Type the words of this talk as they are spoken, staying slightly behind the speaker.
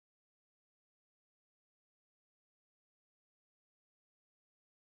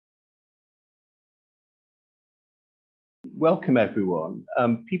welcome everyone.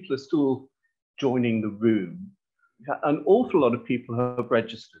 People are still joining the room. An awful lot of people have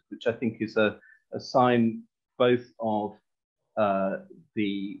registered, which I think is a sign both of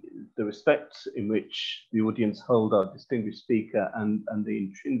the respect in which the audience hold our distinguished speaker and the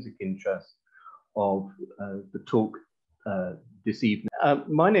intrinsic interest of the talk this evening.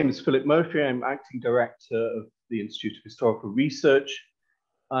 My name is Philip Murphy. I'm acting director of the Institute of Historical Research,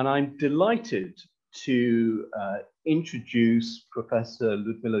 and I'm delighted to introduce Professor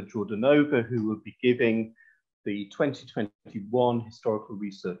Ludmilla Jordanova, who will be giving the 2021 Historical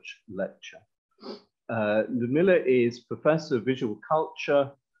Research Lecture. Ludmilla is Professor of Visual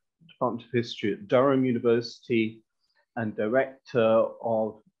Culture, Department of History at Durham University, and Director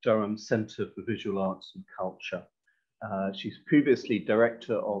of Durham Center for Visual Arts and Culture. She's previously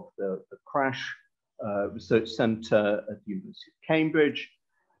Director of the Crash Research Center at the University of Cambridge,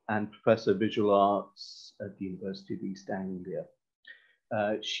 and Professor of Visual Arts at the University of East Anglia.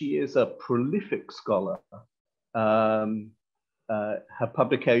 She is a prolific scholar. Her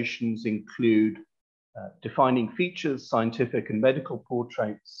publications include Defining Features, Scientific and Medical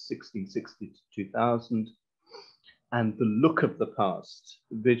Portraits, 1660 to 2000, and The Look of the Past,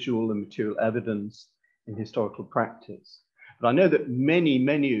 Visual and Material Evidence in Historical Practice. But I know that many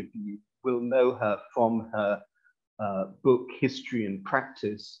of you will know her from her book, History and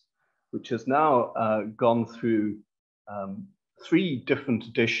Practice, which has now gone through 3 different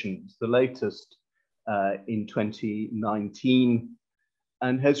editions, the latest in 2019,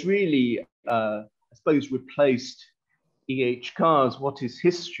 and has really, I suppose, replaced E.H. Carr's What is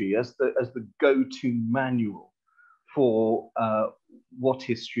History as the go-to manual for what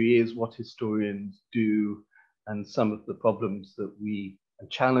history is, what historians do, and some of the problems that and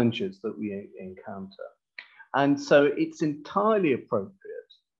challenges that we encounter. And so it's entirely appropriate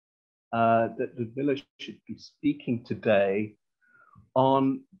that Ludmilla should be speaking today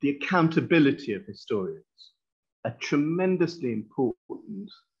on the accountability of historians, a tremendously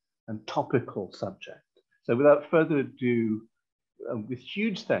important and topical subject. So without further ado, with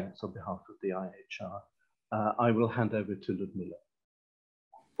huge thanks on behalf of the IHR, I will hand over to Ludmilla.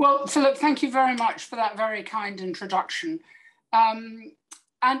 Well, Philip, thank you very much for that very kind introduction.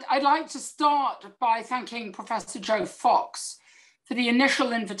 And I'd like to start by thanking Professor Joe Fox for the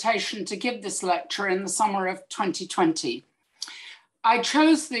initial invitation to give this lecture in the summer of 2020. I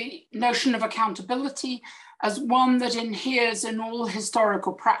chose the notion of accountability as one that inheres in all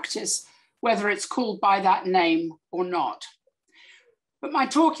historical practice, whether it's called by that name or not. But my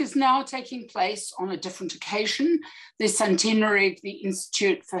talk is now taking place on a different occasion, the centenary of the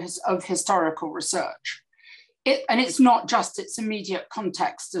Institute of Historical Research. And it's not just its immediate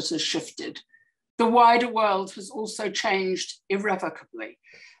context that has shifted. The wider world has also changed irrevocably.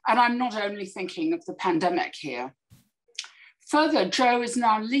 And I'm not only thinking of the pandemic here. Further, Joe is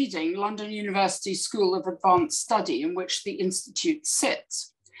now leading London University School of Advanced Study, in which the Institute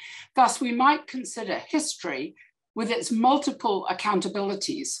sits. Thus, we might consider history, with its multiple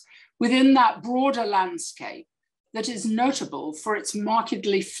accountabilities, within that broader landscape that is notable for its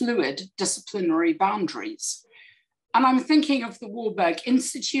markedly fluid disciplinary boundaries. And I'm thinking of the Warburg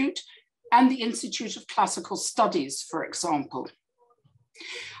Institute and the Institute of Classical Studies, for example.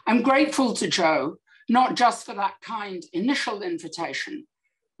 I'm grateful to Joe, not just for that kind initial invitation,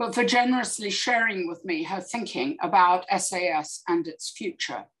 but for generously sharing with me her thinking about SAS and its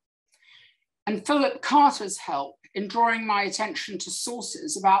future. And Philip Carter's help in drawing my attention to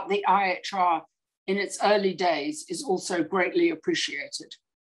sources about the IHR in its early days is also greatly appreciated.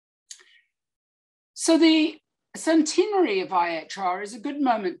 So the centenary of IHR is a good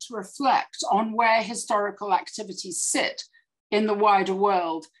moment to reflect on where historical activities sit in the wider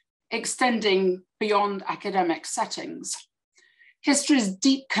world, extending beyond academic settings. History's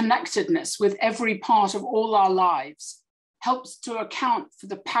deep connectedness with every part of all our lives helps to account for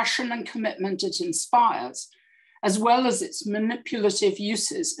the passion and commitment it inspires, as well as its manipulative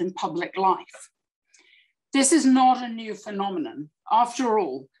uses in public life. This is not a new phenomenon. After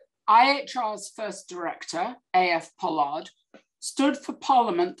all, IHR's first director, A.F. Pollard, stood for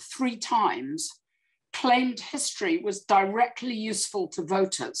Parliament 3 times, claimed history was directly useful to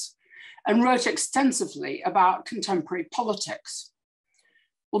voters, and wrote extensively about contemporary politics.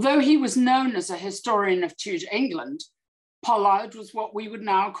 Although he was known as a historian of Tudor England, Pollard was what we would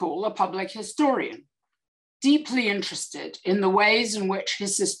now call a public historian, deeply interested in the ways in which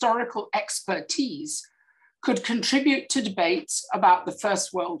his historical expertise could contribute to debates about the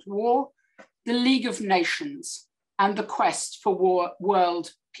First World War, the League of Nations, and the quest for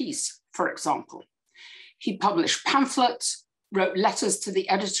world peace, for example. He published pamphlets, wrote letters to the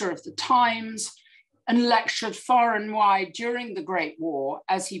editor of the Times, and lectured far and wide during the Great War,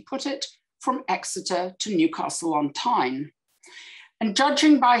 as he put it, from Exeter to Newcastle on Tyne. And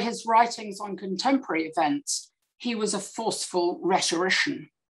judging by his writings on contemporary events, he was a forceful rhetorician.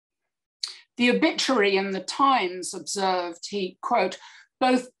 The obituary in the Times observed he, quote,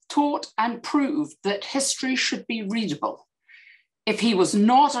 both taught and proved that history should be readable. If he was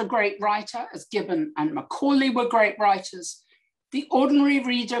not a great writer, as Gibbon and Macaulay were great writers, the ordinary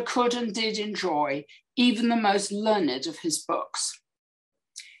reader could and did enjoy even the most learned of his books.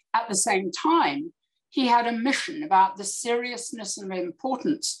 At the same time, he had a mission about the seriousness and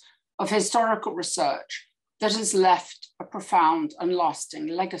importance of historical research that has left a profound and lasting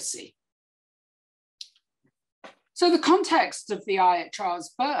legacy. So the context of the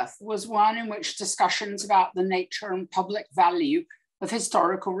IHR's birth was one in which discussions about the nature and public value of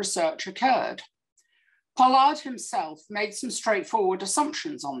historical research occurred. Pollard himself made some straightforward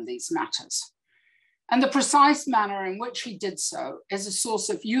assumptions on these matters, and the precise manner in which he did so is a source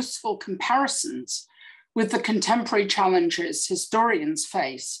of useful comparisons with the contemporary challenges historians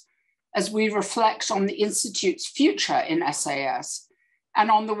face as we reflect on the Institute's future in SAS and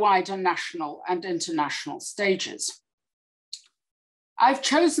on the wider national and international stages. I've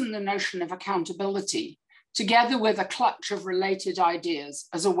chosen the notion of accountability together with a clutch of related ideas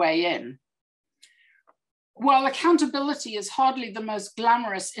as a way in. While accountability is hardly the most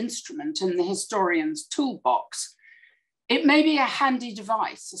glamorous instrument in the historian's toolbox, it may be a handy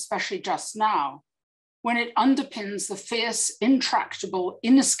device, especially just now, when it underpins the fierce, intractable,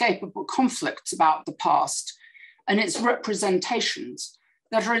 inescapable conflicts about the past and its representations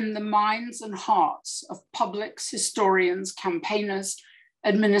that are in the minds and hearts of publics, historians, campaigners,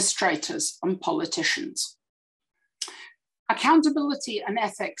 administrators, and politicians. Accountability and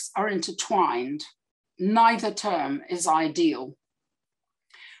ethics are intertwined. Neither term is ideal.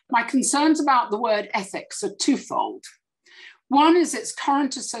 My concerns about the word ethics are twofold. One is its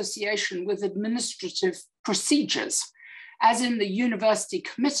current association with administrative procedures, as in the university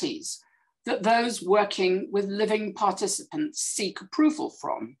committees that those working with living participants seek approval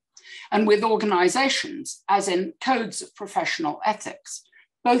from, and with organizations, as in codes of professional ethics,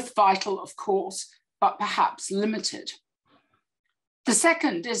 both vital, of course, but perhaps limited. The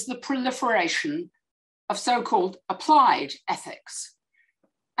second is the proliferation of so-called applied ethics.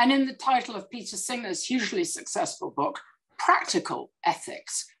 And in the title of Peter Singer's hugely successful book, Practical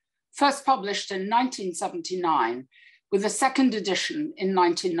Ethics, first published in 1979, with a second edition in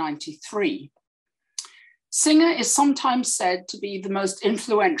 1993. Singer is sometimes said to be the most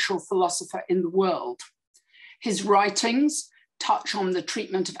influential philosopher in the world. His writings touch on the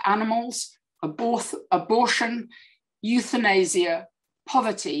treatment of animals, abortion, euthanasia,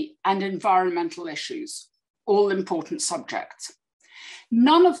 poverty, and environmental issues, all important subjects.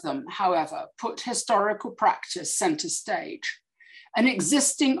 None of them, however, put historical practice center stage, and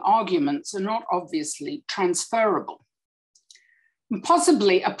existing arguments are not obviously transferable. And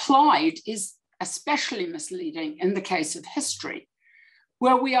possibly applied is especially misleading in the case of history,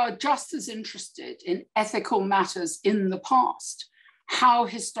 where we are just as interested in ethical matters in the past, how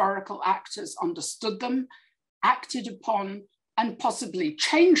historical actors understood them, acted upon, and possibly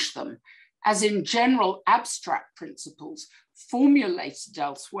changed them, as in general abstract principles formulated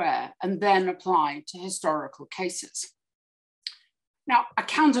elsewhere and then applied to historical cases. Now,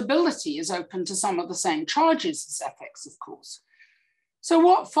 accountability is open to some of the same charges as ethics, of course. So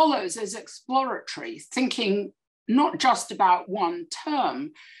what follows is exploratory, thinking not just about one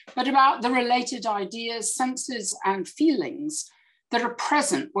term, but about the related ideas, senses, and feelings that are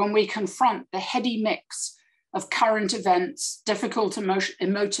present when we confront the heady mix of current events, difficult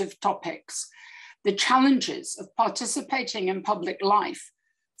emotive topics, the challenges of participating in public life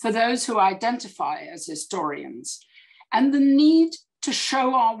for those who identify as historians, and the need to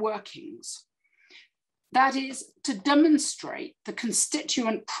show our workings. That is, to demonstrate the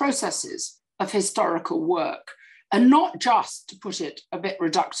constituent processes of historical work, and not just, to put it a bit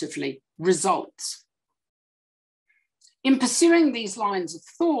reductively, results. In pursuing these lines of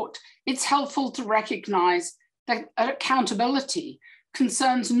thought, it's helpful to recognize that accountability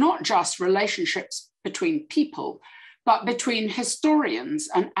concerns not just relationships between people, but between historians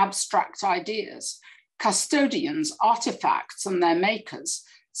and abstract ideas, custodians, artifacts and their makers,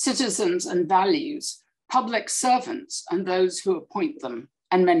 citizens and values, public servants and those who appoint them,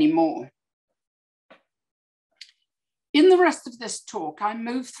 and many more. In the rest of this talk, I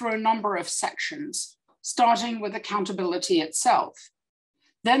move through a number of sections, starting with accountability itself,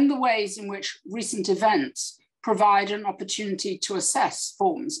 then the ways in which recent events provide an opportunity to assess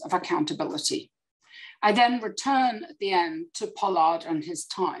forms of accountability. I then return at the end to Pollard and his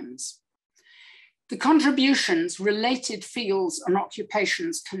times. The contributions related fields and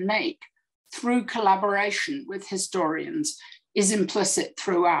occupations can make through collaboration with historians is implicit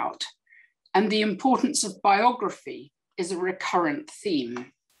throughout, and the importance of biography is a recurrent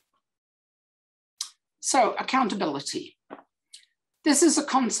theme. So, accountability. This is a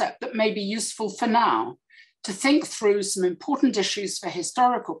concept that may be useful for now to think through some important issues for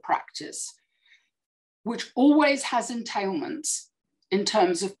historical practice, which always has entailments in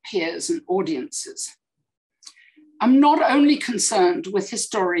terms of peers and audiences. I'm not only concerned with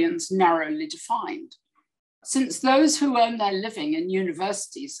historians narrowly defined, since those who earn their living in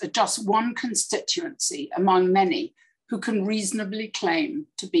universities are just one constituency among many who can reasonably claim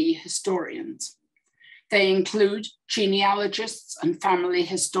to be historians. They include genealogists and family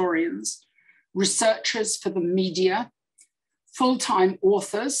historians, researchers for the media, full-time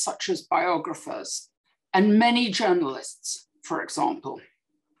authors such as biographers, and many journalists, for example.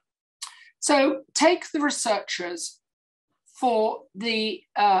 So take the researchers for the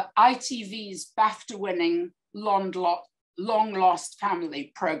ITV's BAFTA-winning long lost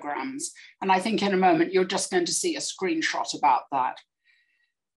family programs. And I think in a moment, you're just going to see a screenshot about that.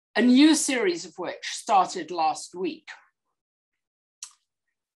 A new series of which started last week.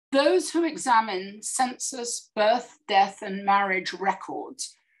 Those who examine census, birth, death, and marriage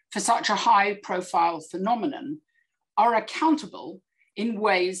records for such a high-profile phenomenon are accountable in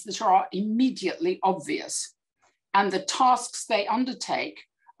ways that are immediately obvious, and the tasks they undertake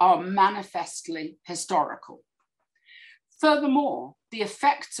are manifestly historical. Furthermore, the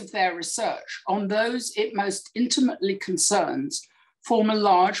effects of their research on those it most intimately concerns form a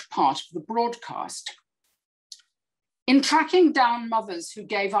large part of the broadcast. In tracking down mothers who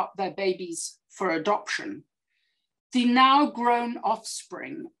gave up their babies for adoption, the now grown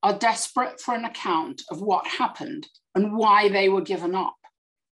offspring are desperate for an account of what happened and why they were given up.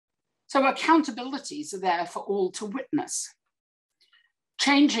 So accountabilities are there for all to witness.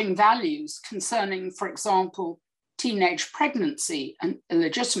 Changing values concerning, for example, teenage pregnancy and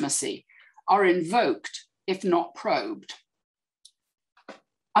illegitimacy are invoked, if not probed.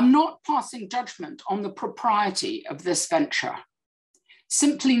 I'm not passing judgment on the propriety of this venture,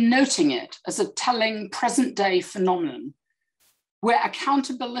 simply noting it as a telling present-day phenomenon where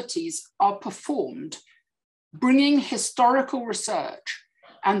accountabilities are performed, bringing historical research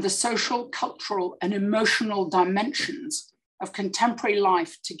and the social, cultural, and emotional dimensions of contemporary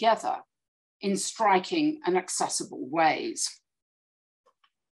life together in striking and accessible ways.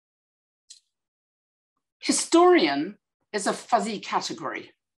 Historian is a fuzzy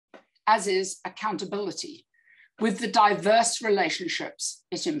category, as is accountability, with the diverse relationships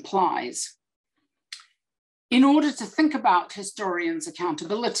it implies. In order to think about historians'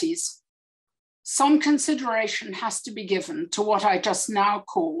 accountabilities, some consideration has to be given to what I just now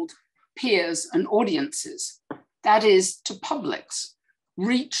called peers and audiences, that is, to publics,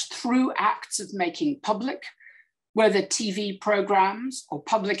 reached through acts of making public, whether TV programs or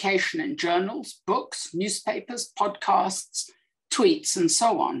publication in journals, books, newspapers, podcasts, tweets, and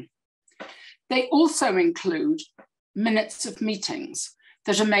so on. They also include minutes of meetings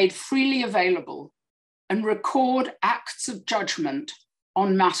that are made freely available and record acts of judgment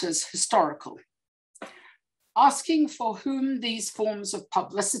on matters historical. Asking for whom these forms of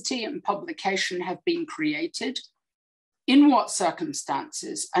publicity and publication have been created, in what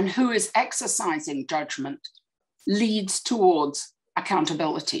circumstances, and who is exercising judgment leads towards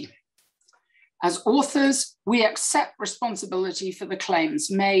accountability. As authors, we accept responsibility for the claims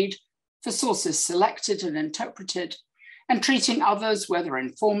made, for sources selected and interpreted, and treating others, whether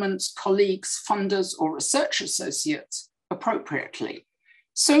informants, colleagues, funders, or research associates, appropriately.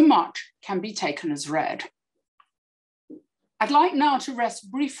 So much can be taken as read. I'd like now to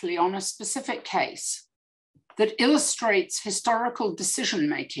rest briefly on a specific case that illustrates historical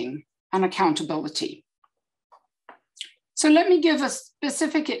decision-making and accountability. So let me give a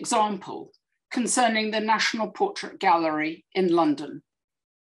specific example concerning the National Portrait Gallery in London,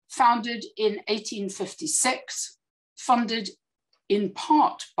 founded in 1856, funded in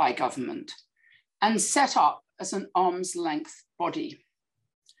part by government, and set up as an arm's length body.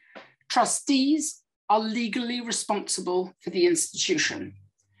 Trustees are legally responsible for the institution.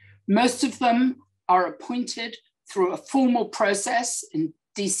 Most of them are appointed through a formal process in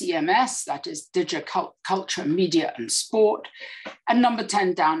DCMS, that is Digital Culture, Media and Sport, and number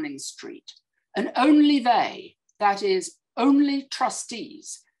 10 Downing Street. And only they, that is only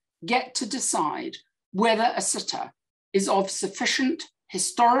trustees, get to decide whether a sitter is of sufficient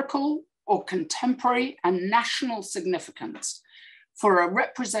historical or contemporary and national significance for a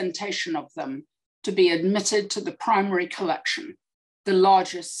representation of them to be admitted to the primary collection the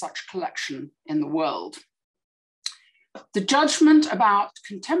largest such collection in the world. The judgment about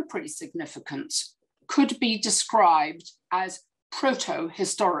contemporary significance could be described as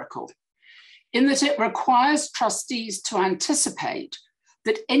proto-historical, in that it requires trustees to anticipate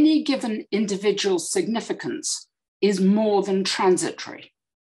that any given individual's significance is more than transitory.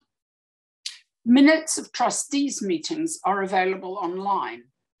 Minutes of trustees' meetings are available online,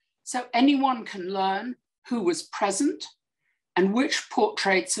 so anyone can learn who was present and which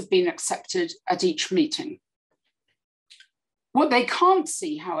portraits have been accepted at each meeting. What they can't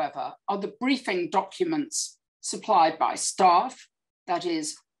see, however, are the briefing documents supplied by staff, that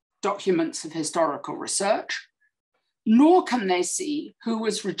is, documents of historical research, nor can they see who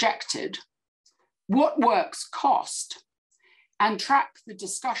was rejected, what works cost, and track the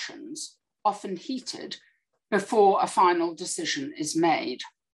discussions, often heated, before a final decision is made.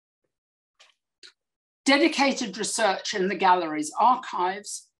 Dedicated research in the gallery's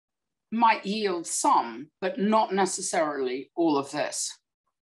archives might yield some, but not necessarily all of this.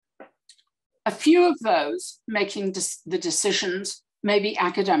 A few of those making the decisions may be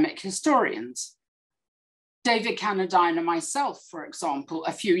academic historians. David Cannadine and myself, for example,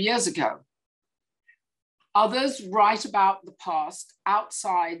 a few years ago. Others write about the past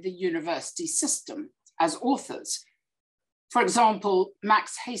outside the university system as authors. For example,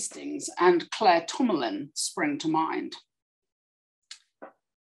 Max Hastings and Claire Tomalin spring to mind.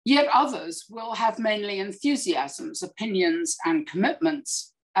 Yet others will have mainly enthusiasms, opinions, and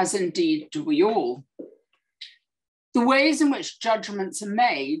commitments, as indeed do we all. The ways in which judgments are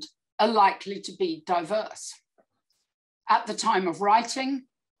made are likely to be diverse. At the time of writing,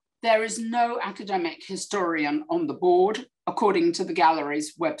 there is no academic historian on the board, according to the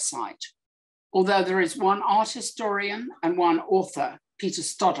gallery's website, although there is one art historian and one author, Peter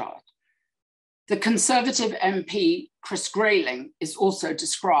Stoddart. The Conservative MP, Chris Grayling, is also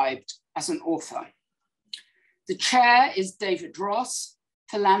described as an author. The chair is David Ross,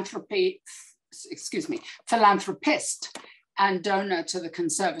 philanthropist and donor to the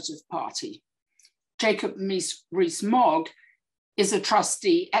Conservative Party. Jacob Rees-Mogg is a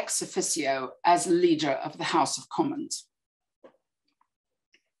trustee ex officio as leader of the House of Commons.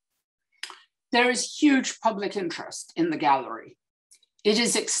 There is huge public interest in the gallery. It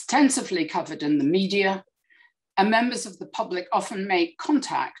is extensively covered in the media, and members of the public often make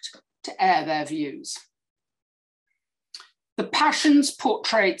contact to air their views. The passions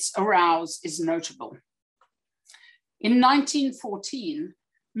portraits arouse is notable. In 1914,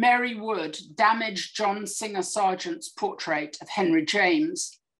 Mary Wood damaged John Singer Sargent's portrait of Henry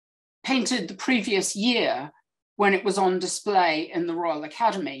James, painted the previous year when it was on display in the Royal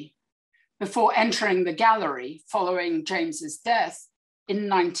Academy, before entering the gallery following James's death in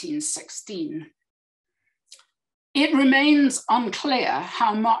 1916. It remains unclear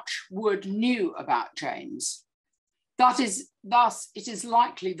how much Wood knew about James. Thus, it is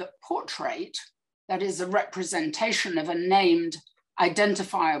likely that portrait, that is a representation of a named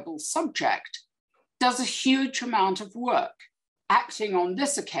identifiable subject, does a huge amount of work, acting on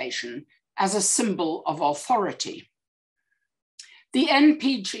this occasion as a symbol of authority. The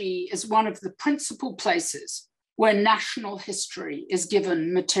NPG is one of the principal places where national history is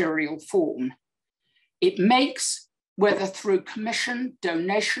given material form. It makes, whether through commission,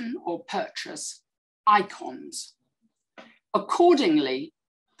 donation, or purchase, icons. Accordingly,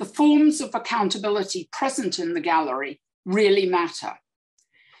 the forms of accountability present in the gallery really matter.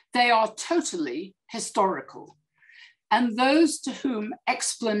 They are totally historical, and those to whom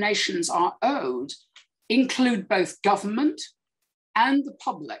explanations are owed include both government and the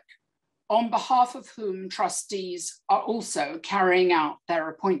public, on behalf of whom trustees are also carrying out their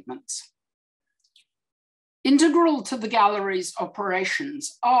appointments. Integral to the gallery's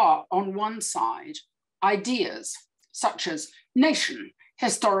operations are, on one side, ideas such as nation,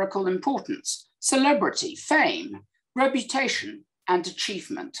 historical importance, celebrity, fame, reputation, and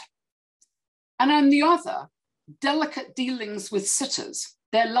achievement. And on the other, delicate dealings with sitters,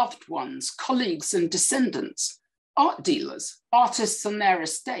 their loved ones, colleagues and descendants, art dealers, artists and their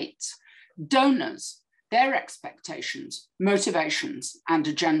estates, donors, their expectations, motivations, and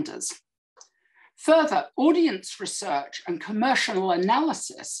agendas. Further, audience research and commercial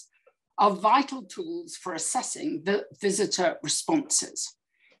analysis are vital tools for assessing the visitor responses.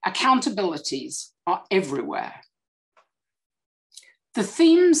 Accountabilities are everywhere. The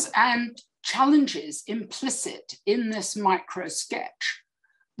themes and challenges implicit in this micro sketch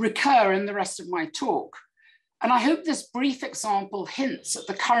recur in the rest of my talk, and I hope this brief example hints at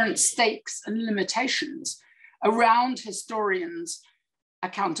the current stakes and limitations around historians'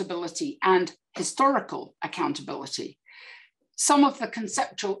 accountability and historical accountability, some of the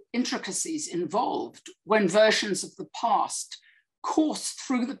conceptual intricacies involved when versions of the past course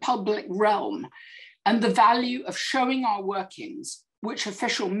through the public realm, and the value of showing our workings, which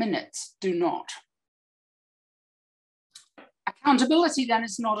official minutes do not. Accountability then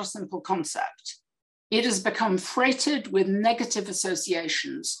is not a simple concept. It has become freighted with negative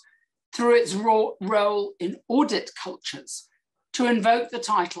associations through its role in audit cultures, to invoke the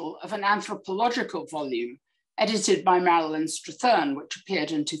title of an anthropological volume edited by Marilyn Strathern, which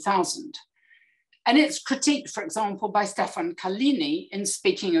appeared in 2000. And it's critiqued, for example, by Stefan Carlini in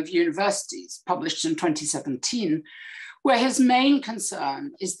Speaking of Universities, published in 2017, where his main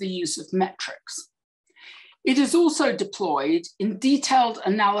concern is the use of metrics. It is also deployed in detailed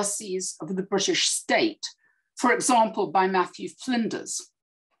analyses of the British state, for example, by Matthew Flinders.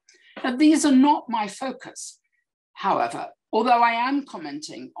 Now, these are not my focus, however, although I am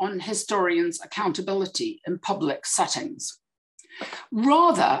commenting on historians' accountability in public settings.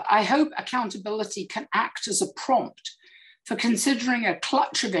 Rather, I hope accountability can act as a prompt for considering a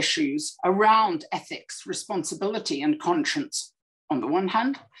clutch of issues around ethics, responsibility, and conscience on the one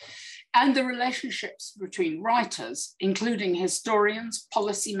hand, and the relationships between writers, including historians,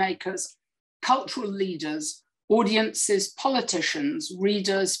 policymakers, cultural leaders, audiences, politicians,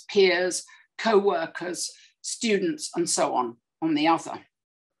 readers, peers, co-workers, students, and so on the other.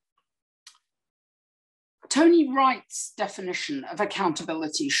 Tony Wright's definition of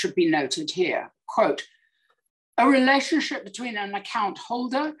accountability should be noted here. Quote, a relationship between an account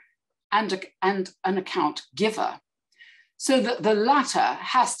holder and an account giver, so that the latter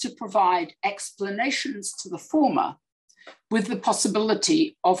has to provide explanations to the former with the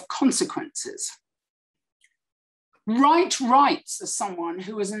possibility of consequences. Wright writes as someone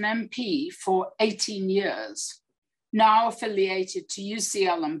who was an MP for 18 years, now affiliated to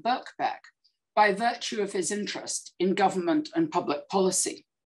UCL and Birkbeck by virtue of his interest in government and public policy.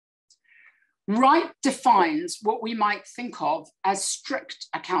 Wright defines what we might think of as strict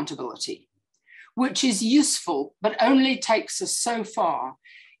accountability, which is useful but only takes us so far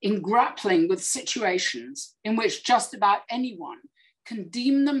in grappling with situations in which just about anyone can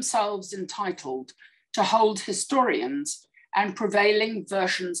deem themselves entitled to hold historians and prevailing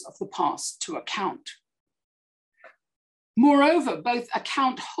versions of the past to account. Moreover, both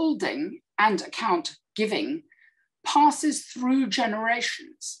account holding and account giving passes through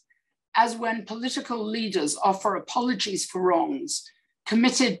generations, as when political leaders offer apologies for wrongs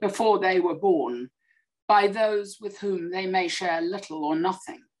committed before they were born by those with whom they may share little or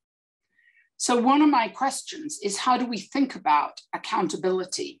nothing. So one of my questions is, how do we think about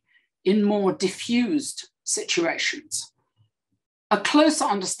accountability in more diffused situations? A closer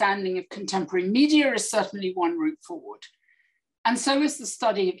understanding of contemporary media is certainly one route forward. And so is the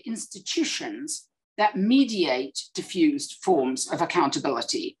study of institutions that mediate diffused forms of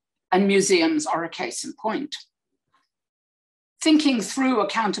accountability, and museums are a case in point. Thinking through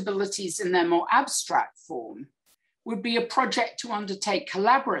accountabilities in their more abstract form would be a project to undertake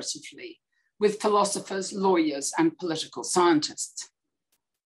collaboratively with philosophers, lawyers, and political scientists.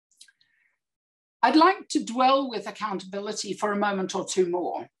 I'd like to dwell with accountability for a moment or two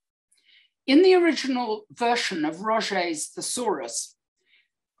more. In the original version of Roget's Thesaurus,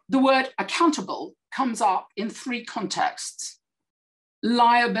 the word accountable comes up in three contexts: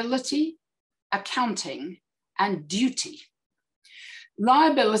 liability, accounting, and duty.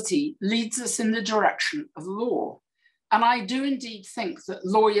 Liability leads us in the direction of law, and I do indeed think that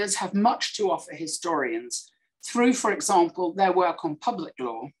lawyers have much to offer historians through, for example, their work on public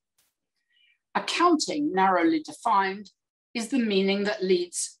law. Accounting, narrowly defined, is the meaning that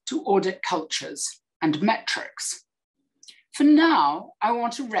leads to audit cultures and metrics. For now, I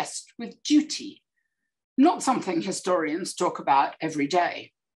want to rest with duty, not something historians talk about every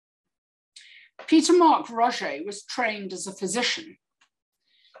day. Peter Mark Roget was trained as a physician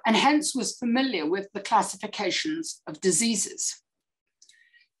and hence was familiar with the classifications of diseases.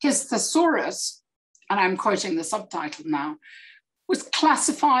 His thesaurus, and I'm quoting the subtitle now, was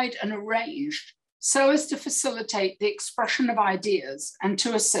classified and arranged so as to facilitate the expression of ideas and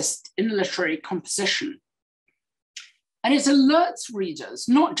to assist in literary composition. And it alerts readers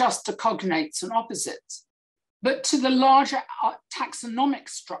not just to cognates and opposites, but to the larger taxonomic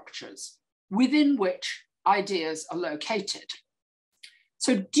structures within which ideas are located.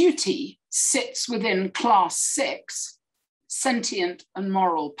 So duty sits within class 6, sentient and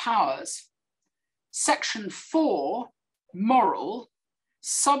moral powers. Section 4, moral,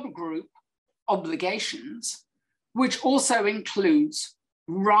 subgroup, obligations, which also includes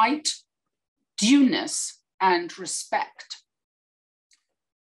right, dueness, and respect.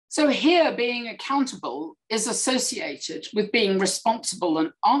 So here, being accountable is associated with being responsible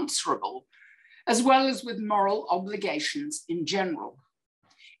and answerable, as well as with moral obligations in general.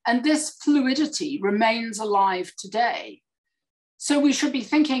 And this fluidity remains alive today. So we should be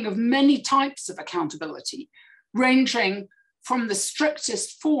thinking of many types of accountability, ranging from the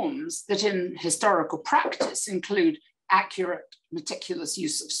strictest forms that in historical practice include accurate, meticulous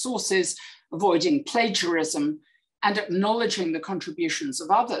use of sources, avoiding plagiarism, and acknowledging the contributions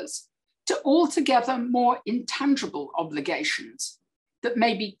of others, to altogether more intangible obligations that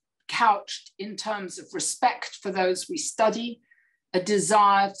may be couched in terms of respect for those we study, a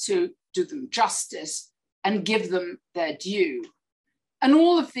desire to do them justice and give them their due. And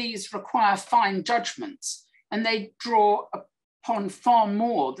all of these require fine judgments, and they draw upon far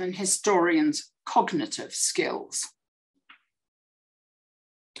more than historians' cognitive skills.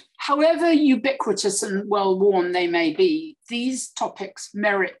 However ubiquitous and well-worn they may be, these topics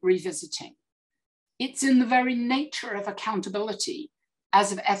merit revisiting. It's in the very nature of accountability,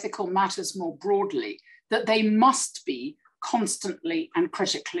 as of ethical matters more broadly, that they must be constantly and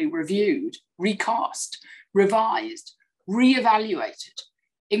critically reviewed, recast, revised, re-evaluated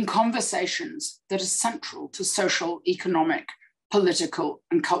in conversations that are central to social, economic, political,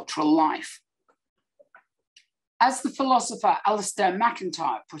 and cultural life. As the philosopher Alistair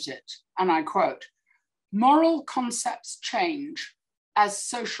MacIntyre put it, and I quote, "Moral concepts change as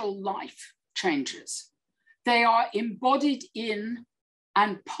social life changes. They are embodied in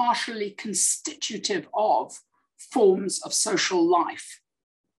and partially constitutive of forms of social life."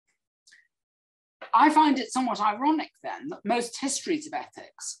 I find it somewhat ironic then that most histories of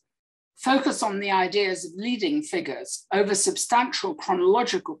ethics focus on the ideas of leading figures over substantial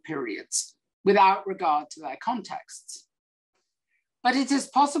chronological periods without regard to their contexts. But it is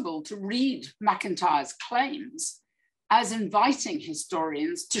possible to read MacIntyre's claims as inviting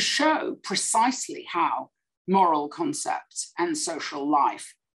historians to show precisely how moral concepts and social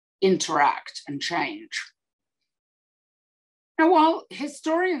life interact and change. Now, while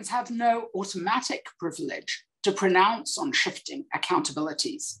historians have no automatic privilege to pronounce on shifting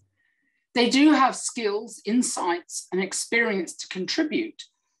accountabilities, they do have skills, insights, and experience to contribute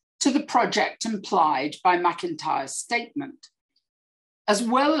to the project implied by MacIntyre's statement, as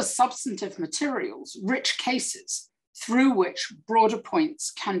well as substantive materials, rich cases through which broader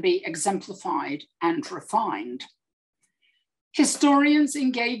points can be exemplified and refined. Historians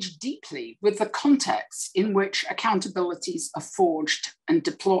engage deeply with the context in which accountabilities are forged and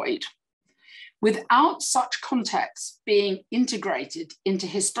deployed. Without such context being integrated into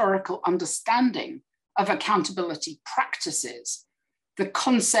historical understanding of accountability practices, the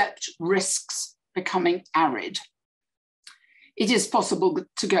concept risks becoming arid. It is possible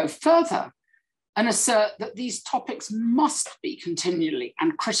to go further and assert that these topics must be continually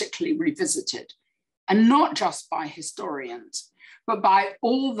and critically revisited, and not just by historians, but by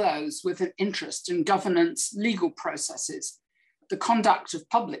all those with an interest in governance, legal processes, the conduct of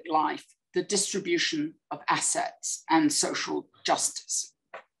public life, the distribution of assets, and social justice.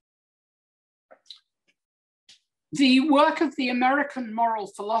 The work of the American moral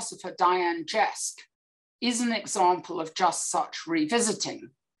philosopher Diane Jesk is an example of just such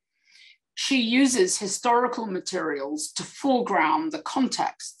revisiting. She uses historical materials to foreground the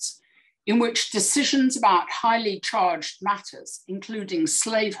contexts in which decisions about highly charged matters, including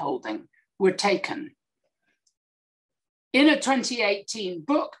slaveholding, were taken. In a 2018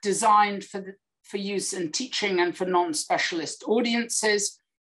 book designed for use in teaching and for non-specialist audiences,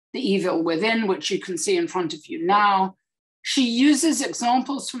 The Evil Within, which you can see in front of you now, she uses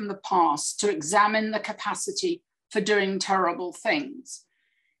examples from the past to examine the capacity for doing terrible things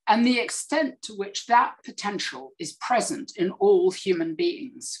and the extent to which that potential is present in all human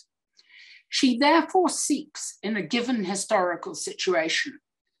beings. She therefore seeks, in a given historical situation,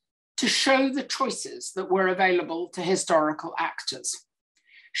 to show the choices that were available to historical actors.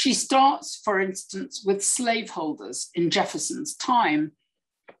 She starts, for instance, with slaveholders in Jefferson's time,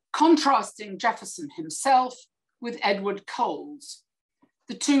 contrasting Jefferson himself with Edward Coles.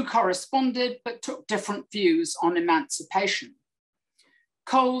 The two corresponded but took different views on emancipation.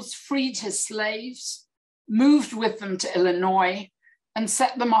 Coles freed his slaves, moved with them to Illinois, and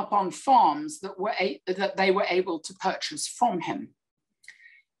set them up on farms that they were able to purchase from him.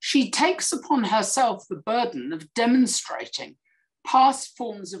 She takes upon herself the burden of demonstrating past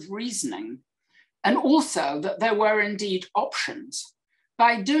forms of reasoning and also that there were indeed options.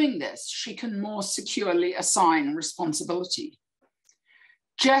 By doing this, she can more securely assign responsibility.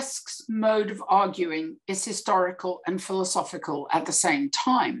 Jesk's mode of arguing is historical and philosophical at the same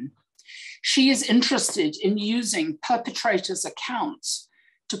time. She is interested in using perpetrators' accounts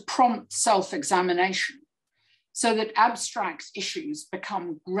to prompt self-examination so that abstract issues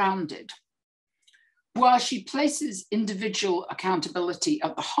become grounded. While she places individual accountability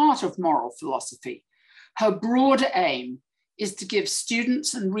at the heart of moral philosophy, her broader aim is to give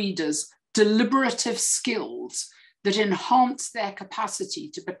students and readers deliberative skills that enhance their capacity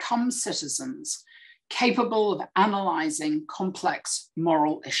to become citizens capable of analyzing complex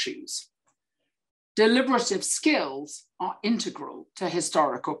moral issues. Deliberative skills are integral to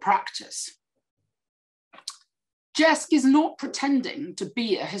historical practice. Jesk is not pretending to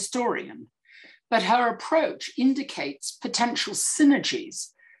be a historian, but her approach indicates potential synergies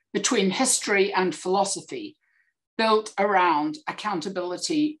between history and philosophy built around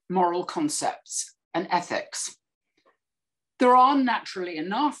accountability, moral concepts, and ethics. There are, naturally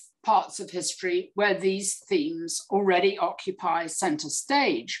enough, parts of history where these themes already occupy center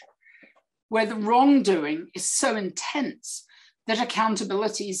stage, where the wrongdoing is so intense that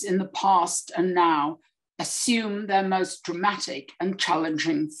accountabilities in the past and now assume their most dramatic and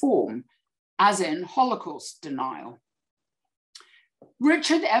challenging form, as in Holocaust denial.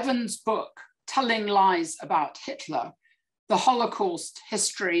 Richard Evans' book, Telling Lies About Hitler, The Holocaust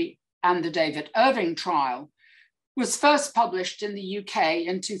History and the David Irving Trial, was first published in the UK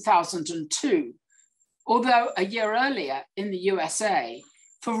in 2002, although a year earlier in the USA,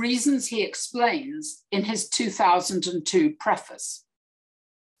 for reasons he explains in his 2002 preface.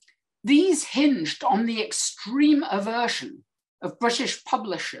 These hinged on the extreme aversion of British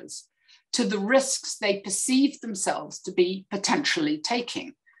publishers to the risks they perceived themselves to be potentially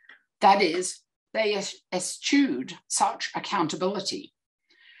taking. That is, they eschewed such accountability.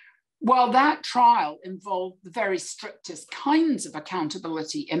 While that trial involved the very strictest kinds of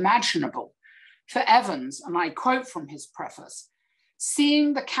accountability imaginable, for Evans, and I quote from his preface,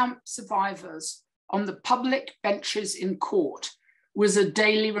 seeing the camp survivors on the public benches in court was a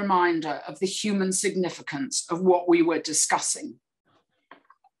daily reminder of the human significance of what we were discussing.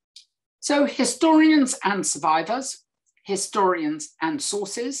 So historians and survivors, historians and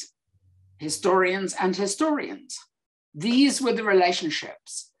sources, historians and historians. These were the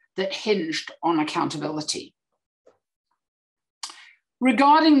relationships that hinged on accountability.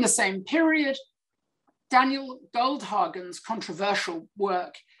 Regarding the same period, Daniel Goldhagen's controversial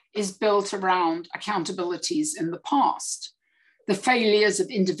work is built around accountabilities in the past, the failures of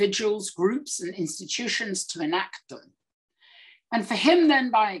individuals, groups, and institutions to enact them. And for him,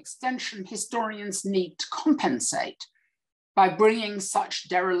 then, by extension, historians need to compensate by bringing such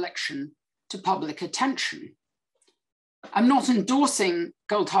dereliction to public attention. I'm not endorsing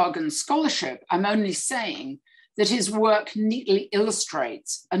Goldhagen's scholarship. I'm only saying that his work neatly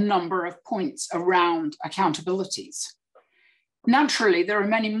illustrates a number of points around accountabilities. Naturally, there are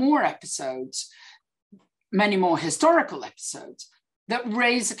many more episodes, many more historical episodes that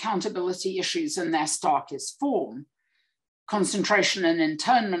raise accountability issues in their starkest form. Concentration and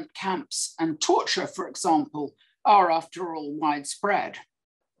internment camps and torture, for example, are, after all, widespread.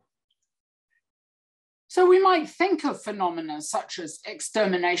 So we might think of phenomena such as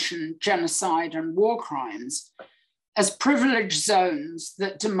extermination, genocide, and war crimes as privileged zones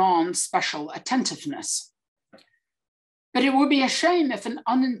that demand special attentiveness. But it would be a shame if an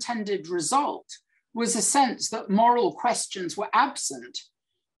unintended result was a sense that moral questions were absent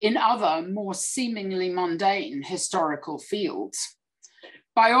in other, more seemingly mundane historical fields.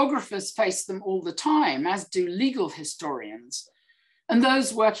 Biographers face them all the time, as do legal historians, and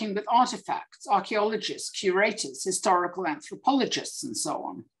those working with artifacts, archaeologists, curators, historical anthropologists, and so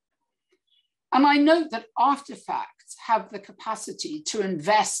on. And I note that artifacts have the capacity to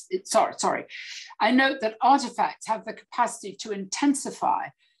intensify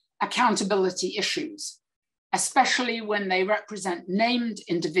accountability issues, especially when they represent named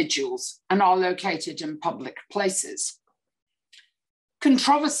individuals and are located in public places.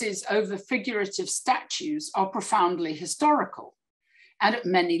 Controversies over figurative statues are profoundly historical, and at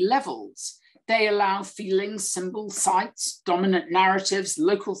many levels. They allow feelings, symbols, sites, dominant narratives,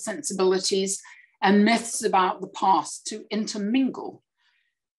 local sensibilities, and myths about the past to intermingle.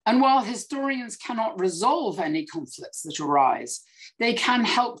 And while historians cannot resolve any conflicts that arise, they can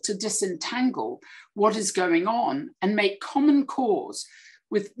help to disentangle what is going on and make common cause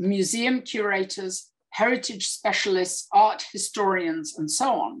with museum curators, heritage specialists, art historians, and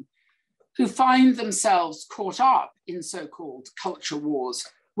so on, who find themselves caught up in so-called culture wars,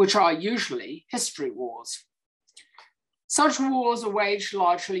 which are usually history wars. Such wars are waged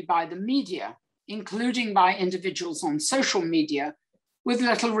largely by the media, including by individuals on social media, with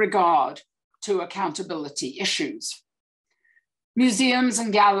little regard to accountability issues. Museums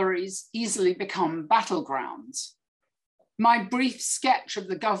and galleries easily become battlegrounds. My brief sketch of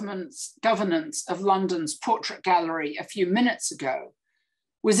the governance of London's Portrait Gallery a few minutes ago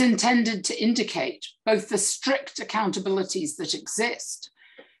was intended to indicate both the strict accountabilities that exist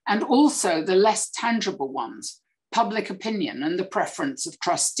and also the less tangible ones, public opinion and the preference of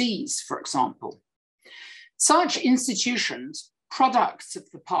trustees, for example. Such institutions, products of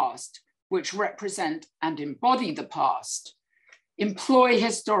the past, which represent and embody the past, employ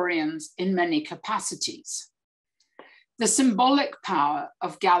historians in many capacities. The symbolic power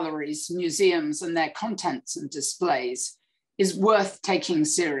of galleries, museums, and their contents and displays is worth taking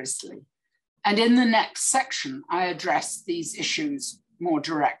seriously. And in the next section, I address these issues more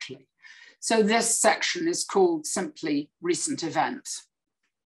directly. So this section is called simply Recent Events.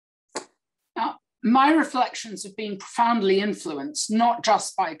 Now, my reflections have been profoundly influenced, not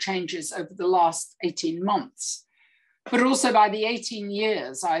just by changes over the last 18 months, but also by the 18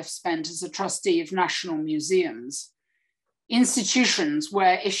 years I've spent as a trustee of national museums, institutions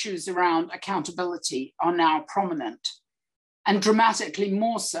where issues around accountability are now prominent, and dramatically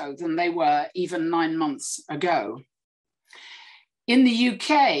more so than they were even 9 months ago. In the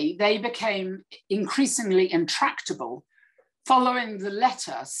UK, they became increasingly intractable following the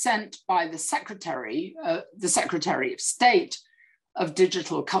letter sent by the Secretary of State of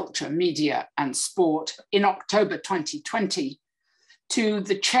Digital Culture, Media and Sport in October 2020 to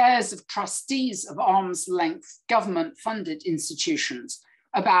the chairs of trustees of arm's-length government-funded institutions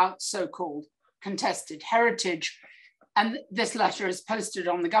about so-called contested heritage. And this letter is posted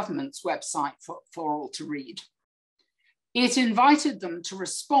on the government's website for all to read. It invited them to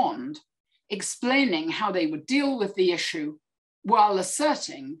respond, explaining how they would deal with the issue while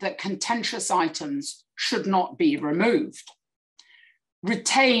asserting that contentious items should not be removed.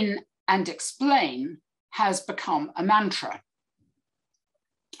 Retain and explain has become a mantra.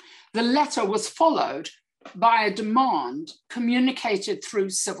 The letter was followed by a demand communicated through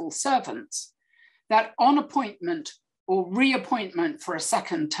civil servants that on appointment or reappointment for a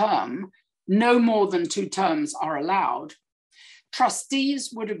second term, no more than 2 terms are allowed,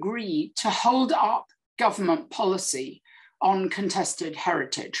 trustees would agree to hold up government policy on contested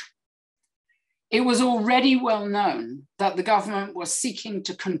heritage. It was already well known that the government was seeking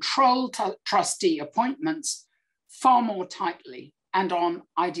to control trustee appointments far more tightly and on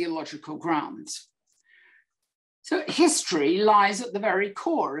ideological grounds. So history lies at the very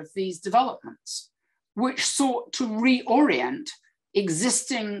core of these developments, which sought to reorient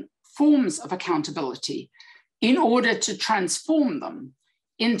existing forms of accountability in order to transform them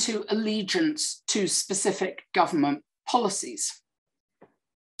into allegiance to specific government policies.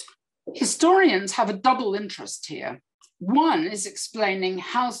 Historians have a double interest here. One is explaining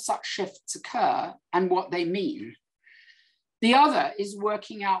how such shifts occur and what they mean. The other is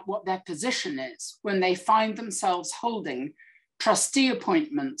working out what their position is when they find themselves holding trustee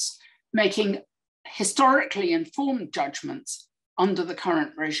appointments, making historically informed judgments under the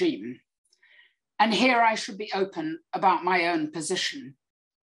current regime. And here I should be open about my own position.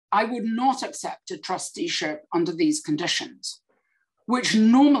 I would not accept a trusteeship under these conditions, which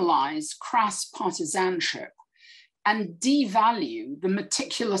normalize crass partisanship and devalue the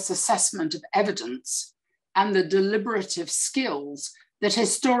meticulous assessment of evidence and the deliberative skills that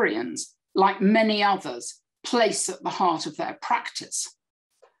historians, like many others, place at the heart of their practice.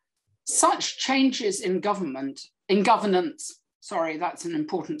 Such changes in governance, sorry, that's an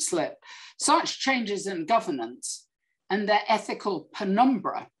important slip. Such changes in governance and their ethical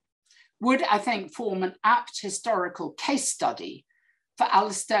penumbra would, I think, form an apt historical case study for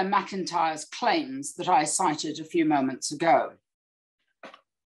Alistair McIntyre's claims that I cited a few moments ago.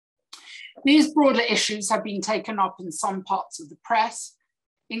 These broader issues have been taken up in some parts of the press,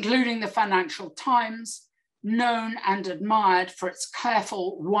 including the Financial Times, known and admired for its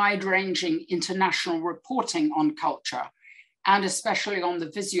careful, wide-ranging international reporting on culture, and especially on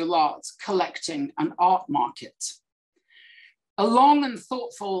the visual arts, collecting and art markets. A long and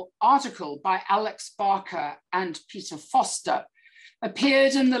thoughtful article by Alex Barker and Peter Foster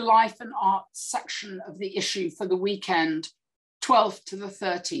appeared in the Life and Arts section of the issue for the weekend 12th to the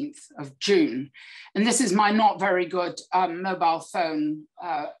 13th of June. And this is my not very good mobile phone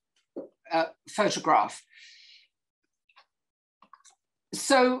photograph.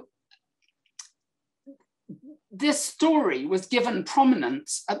 So this story was given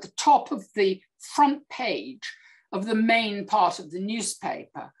prominence at the top of the front page of the main part of the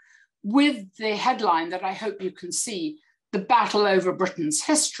newspaper, with the headline that I hope you can see, "The Battle Over Britain's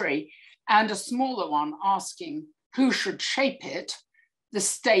History," and a smaller one asking, who should shape it, the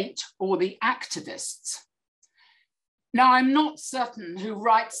state or the activists? Now, I'm not certain who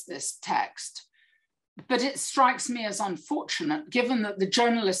writes this text, but it strikes me as unfortunate given that the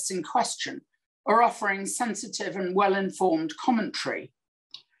journalists in question are offering sensitive and well-informed commentary.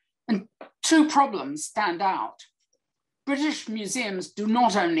 And two problems stand out. British museums do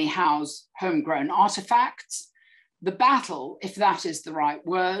not only house homegrown artifacts. The battle, if that is the right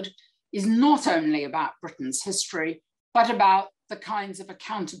word, is not only about Britain's history, but about the kinds of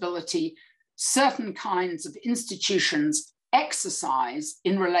accountability certain kinds of institutions exercise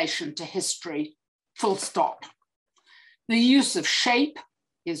in relation to history, full stop. The use of shape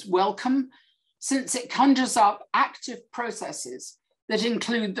is welcome, since it conjures up active processes that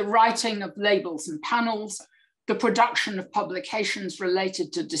include the writing of labels and panels, the production of publications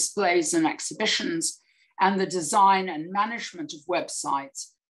related to displays and exhibitions, and the design and management of websites,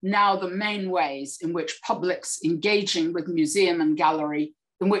 now the main ways in which publics engaging with museum and gallery,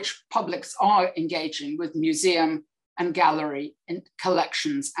 in which publics are engaging with museum and gallery in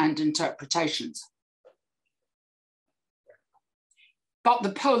collections and interpretations. But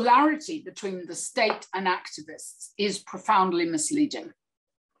the polarity between the state and activists is profoundly misleading.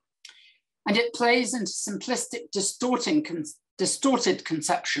 And it plays into simplistic, distorted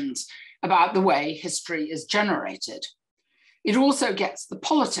conceptions about the way history is generated. It also gets the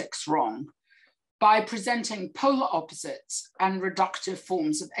politics wrong by presenting polar opposites and reductive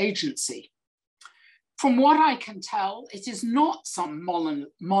forms of agency. From what I can tell, it is not some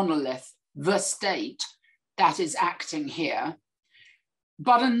monolith, the state, that is acting here,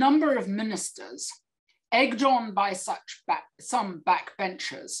 but a number of ministers, egged on by some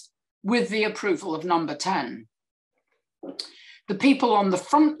backbenchers, with the approval of number 10. The people on the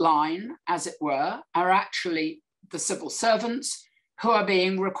front line, as it were, are actually the civil servants who are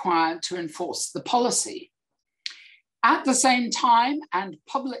being required to enforce the policy. At the same time, and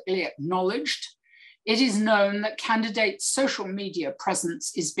publicly acknowledged, it is known that candidates' social media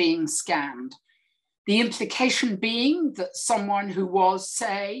presence is being scanned. The implication being that someone who was,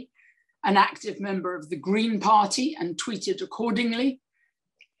 say, an active member of the Green Party and tweeted accordingly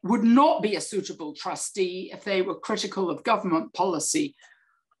would not be a suitable trustee if they were critical of government policy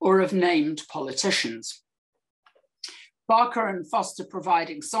or of named politicians. Barker and Foster provide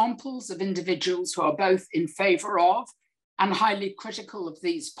examples of individuals who are both in favor of and highly critical of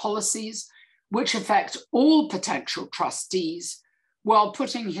these policies, which affect all potential trustees, while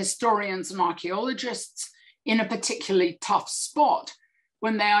putting historians and archaeologists in a particularly tough spot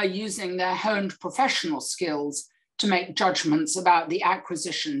when they are using their honed professional skills to make judgments about the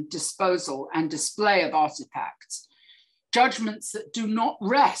acquisition, disposal, and display of artifacts, judgments that do not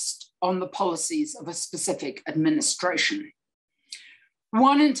rest on the policies of a specific administration.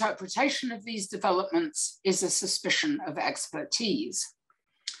 One interpretation of these developments is a suspicion of expertise.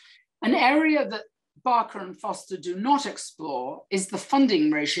 An area that Barker and Foster do not explore is the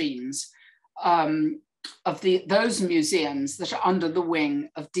funding regimes of those museums that are under the wing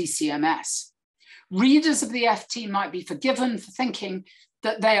of DCMS. Readers of the FT might be forgiven for thinking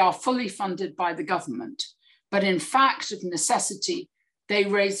that they are fully funded by the government, but in fact, of necessity, they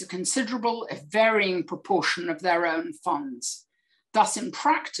raise a considerable, if varying proportion of their own funds. Thus, in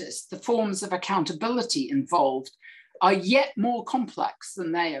practice, the forms of accountability involved are yet more complex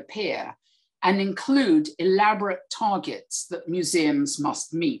than they appear and include elaborate targets that museums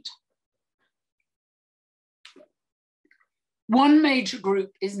must meet. One major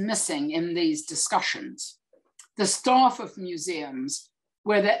group is missing in these discussions: the staff of museums,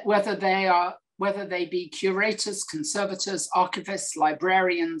 whether they be curators, conservators, archivists,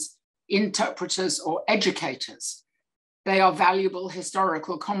 librarians, interpreters, or educators. They are valuable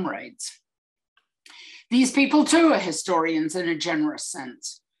historical comrades. These people too are historians in a generous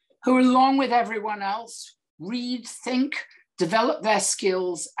sense, who along with everyone else read, think, develop their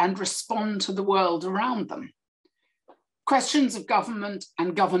skills, and respond to the world around them. Questions of government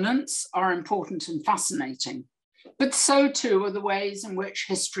and governance are important and fascinating, but so too are the ways in which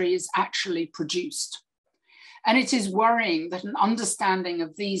history is actually produced. And it is worrying that an understanding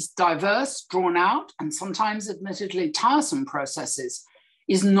of these diverse, drawn out, and sometimes admittedly tiresome processes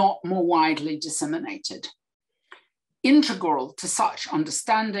is not more widely disseminated. Integral to such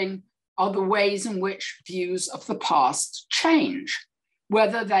understanding are the ways in which views of the past change,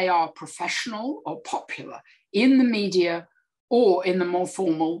 whether they are professional or popular, in the media or in the more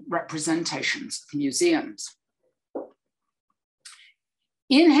formal representations of museums.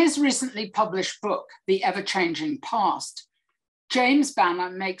 In his recently published book, The Ever-Changing Past, James Banner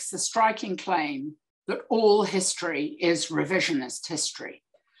makes the striking claim that all history is revisionist history.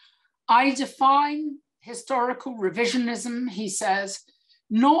 I define historical revisionism, he says,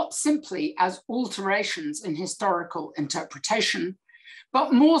 not simply as alterations in historical interpretation,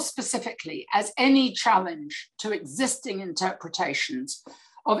 but more specifically as any challenge to existing interpretations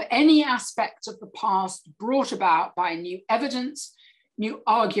of any aspect of the past brought about by new evidence, new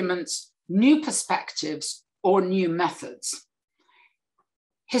arguments, new perspectives, or new methods.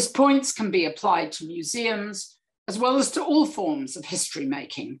 His points can be applied to museums as well as to all forms of history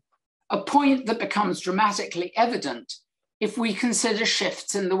making, a point that becomes dramatically evident if we consider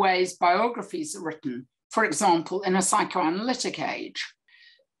shifts in the ways biographies are written, for example, in a psychoanalytic age.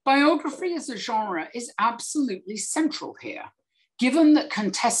 Biography as a genre is absolutely central here, given that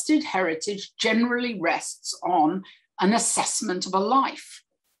contested heritage generally rests on an assessment of a life.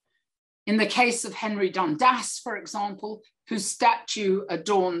 In the case of Henry Dundas, for example, whose statue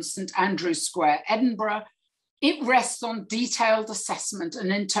adorns St. Andrew's Square, Edinburgh, it rests on detailed assessment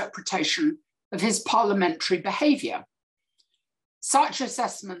and interpretation of his parliamentary behavior. Such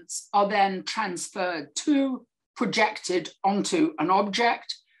assessments are then transferred to, projected onto an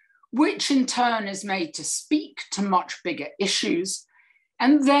object, which in turn is made to speak to much bigger issues,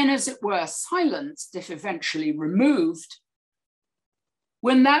 and then, as it were, silenced if eventually removed,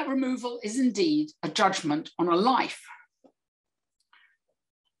 when that removal is indeed a judgment on a life.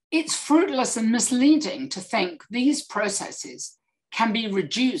 It's fruitless and misleading to think these processes can be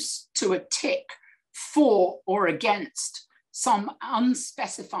reduced to a tick for or against some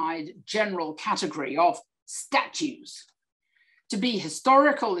unspecified general category of statues. To be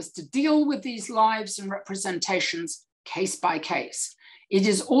historical is to deal with these lives and representations case by case. It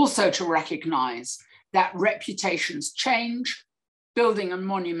is also to recognize that reputations change, buildings and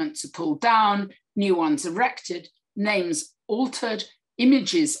monuments are pulled down, new ones erected, names altered,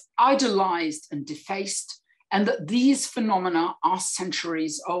 images idolized and defaced, and that these phenomena are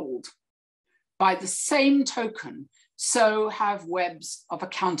centuries old. By the same token, so have webs of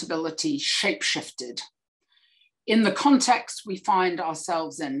accountability shapeshifted. In the context we find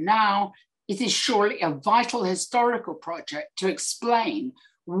ourselves in now, it is surely a vital historical project to explain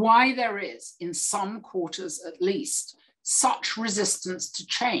why there is, in some quarters at least, such resistance to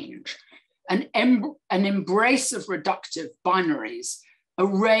change, an embrace of reductive binaries, a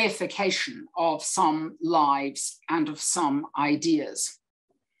reification of some lives and of some ideas.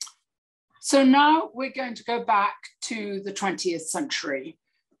 So now we're going to go back to the 20th century,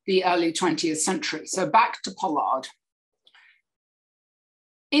 the early 20th century. So back to Pollard.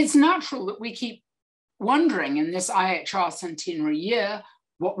 It's natural that we keep wondering in this IHR centenary year,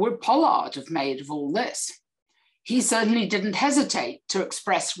 what would Pollard have made of all this? He certainly didn't hesitate to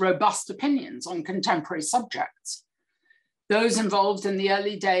express robust opinions on contemporary subjects. Those involved in the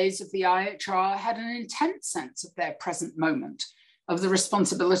early days of the IHR had an intense sense of their present moment, of the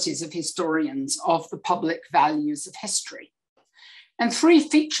responsibilities of historians, of the public values of history. And three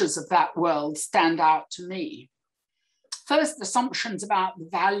features of that world stand out to me. First, assumptions about the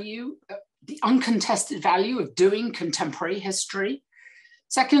value, the uncontested value of doing contemporary history.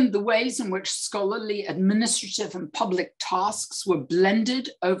 Second, the ways in which scholarly, administrative, and public tasks were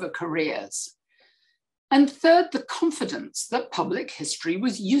blended over careers. And third, the confidence that public history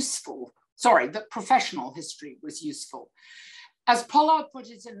was useful. That professional history was useful. As Pollard put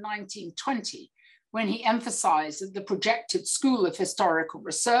it in 1920, when he emphasized that the projected school of historical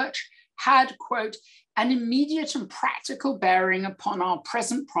research had, quote, an immediate and practical bearing upon our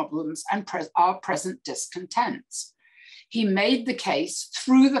present problems and our present discontents. He made the case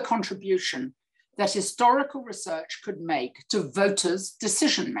through the contribution that historical research could make to voters'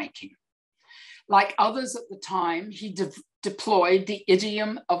 decision-making. Like others at the time, he deployed the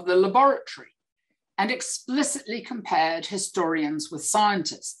idiom of the laboratory and explicitly compared historians with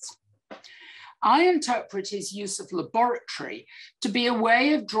scientists. I interpret his use of laboratory to be a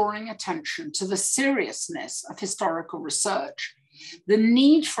way of drawing attention to the seriousness of historical research, the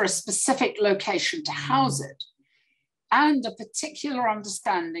need for a specific location to house it, and a particular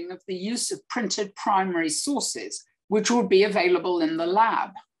understanding of the use of printed primary sources, which would be available in the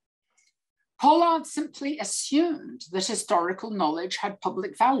lab. Pollard simply assumed that historical knowledge had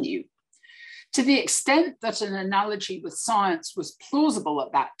public value. To the extent that an analogy with science was plausible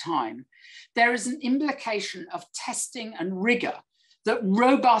at that time, there is an implication of testing and rigor that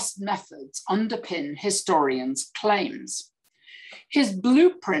robust methods underpin historians' claims. His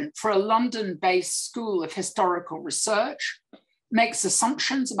blueprint for a London-based school of historical research makes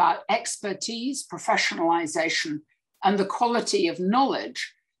assumptions about expertise, professionalization, and the quality of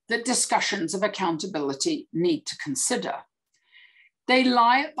knowledge that discussions of accountability need to consider. They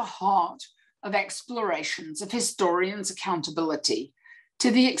lie at the heart of explorations of historians' accountability to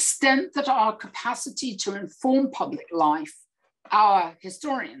the extent that our capacity to inform public life our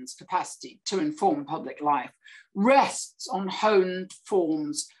historians' capacity to inform public life rests on honed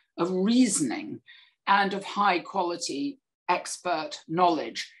forms of reasoning and of high quality expert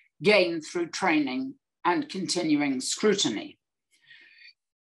knowledge gained through training and continuing scrutiny.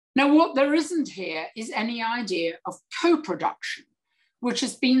 Now, what there isn't here is any idea of co-production, which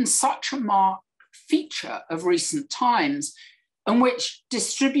has been such a marked feature of recent times and which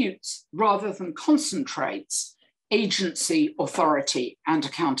distributes rather than concentrates agency, authority, and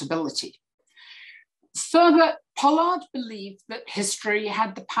accountability. Further, Pollard believed that history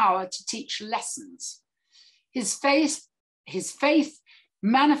had the power to teach lessons. His faith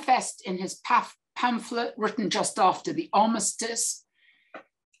manifest in his pamphlet written just after the armistice,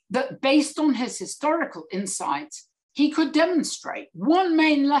 that based on his historical insights, he could demonstrate one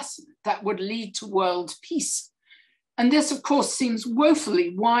main lesson that would lead to world peace. And this, of course, seems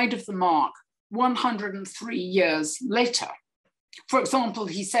woefully wide of the mark 103 years later. For example,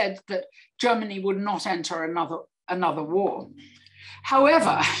 he said that Germany would not enter another war.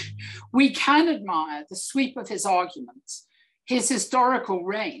 However, we can admire the sweep of his arguments, his historical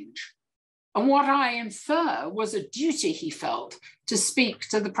range, and what I infer was a duty he felt to speak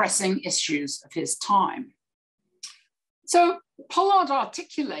to the pressing issues of his time. So Pollard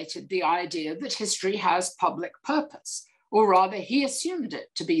articulated the idea that history has public purpose, or rather he assumed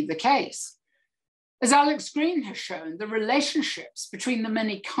it to be the case. As Alex Green has shown, the relationships between the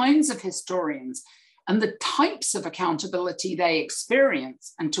many kinds of historians and the types of accountability they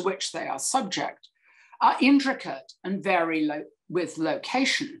experience and to which they are subject are intricate and vary with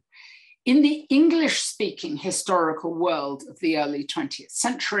location. In the English-speaking historical world of the early 20th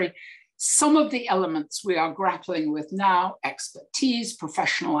century, some of the elements we are grappling with now, expertise,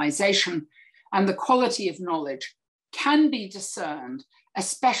 professionalization, and the quality of knowledge, can be discerned,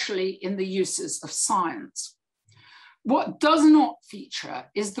 especially in the uses of science. What does not feature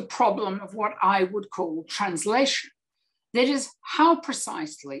is the problem of what I would call translation. That is, how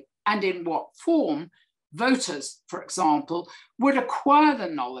precisely and in what form voters, for example, would acquire the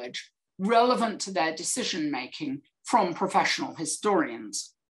knowledge relevant to their decision-making from professional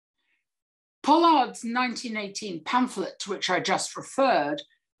historians. Pollard's 1918 pamphlet, to which I just referred,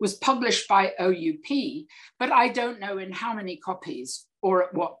 was published by OUP, but I don't know in how many copies or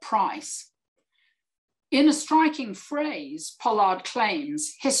at what price. In a striking phrase, Pollard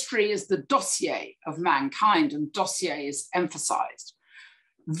claims history is the dossier of mankind, and dossier is emphasized.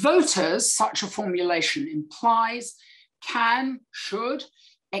 Voters, such a formulation implies, can, should,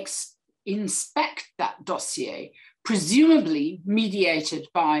 inspect that dossier, presumably mediated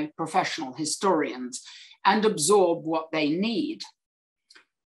by professional historians, and absorb what they need.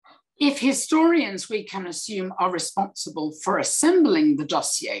 If historians, we can assume, are responsible for assembling the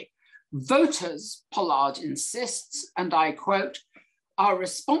dossier, voters, Pollard insists, and I quote, are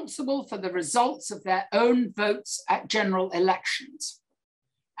responsible for the results of their own votes at general elections.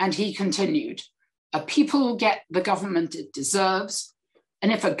 And he continued, a people get the government it deserves,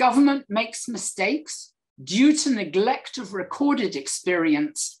 and if a government makes mistakes due to neglect of recorded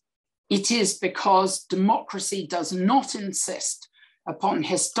experience, it is because democracy does not insist upon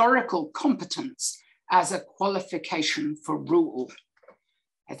historical competence as a qualification for rule.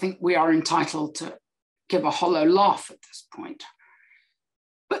 I think we are entitled to give a hollow laugh at this point.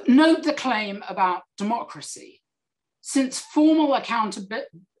 But note the claim about democracy. Since formal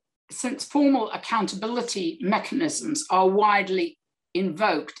accountability mechanisms are widely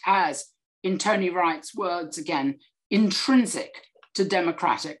invoked as, in Tony Wright's words again, intrinsic to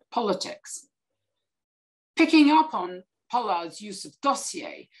democratic politics. Picking up on Pollard's use of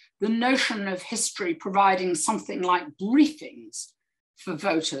dossier, the notion of history providing something like briefings for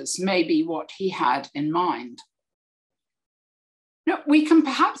voters may be what he had in mind. Now, we can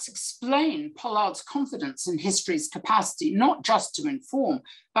perhaps explain Pollard's confidence in history's capacity not just to inform,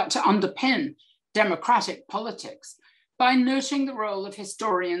 but to underpin democratic politics by noting the role of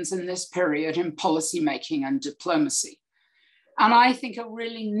historians in this period in policymaking and diplomacy. And I think a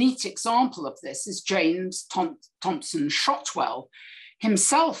really neat example of this is James Thompson Shotwell,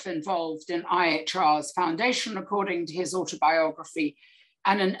 himself involved in IHR's foundation, according to his autobiography,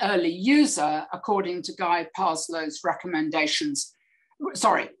 and an early user, according to Guy Parslow's recollections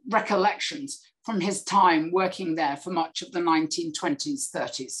from his time working there for much of the 1920s,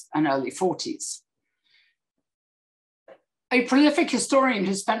 30s, and early 40s. A prolific historian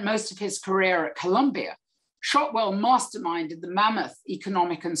who spent most of his career at Columbia, Shotwell masterminded the mammoth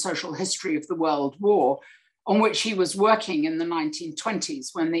economic and social history of the World War, on which he was working in the 1920s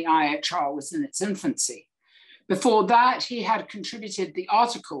when the IHR was in its infancy. Before that, he had contributed the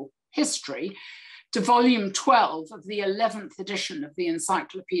article History to volume 12 of the 11th edition of the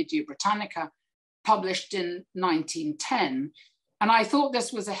Encyclopedia Britannica, published in 1910. And I thought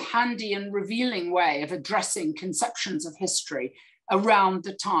this was a handy and revealing way of addressing conceptions of history around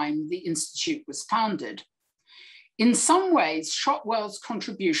the time the Institute was founded. In some ways, Shotwell's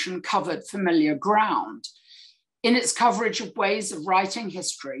contribution covered familiar ground in its coverage of ways of writing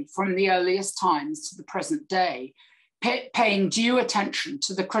history from the earliest times to the present day, paying due attention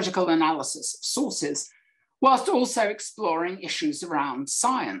to the critical analysis of sources, whilst also exploring issues around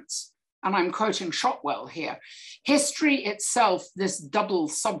science. And I'm quoting Shotwell here. History itself, this double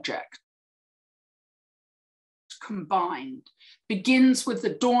subject combined, begins with the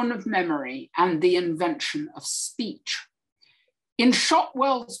dawn of memory and the invention of speech. In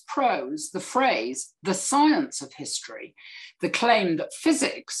Shotwell's prose, the phrase, the science of history, the claim that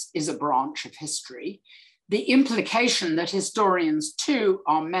physics is a branch of history, the implication that historians too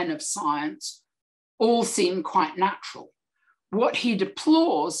are men of science, all seem quite natural. What he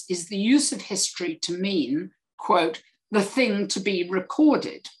deplores is the use of history to mean, quote, the thing to be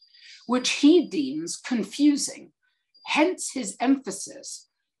recorded, which he deems confusing. Hence his emphasis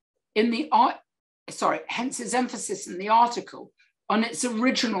in the article on its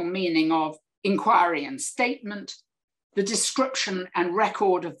original meaning of inquiry and statement, the description and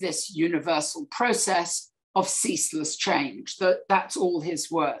record of this universal process of ceaseless change. That's all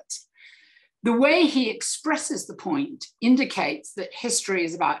his words. The way he expresses the point indicates that history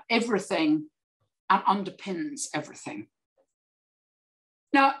is about everything and underpins everything.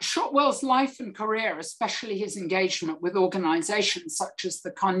 Now, Shotwell's life and career, especially his engagement with organizations such as the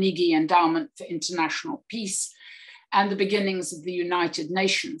Carnegie Endowment for International Peace and the beginnings of the United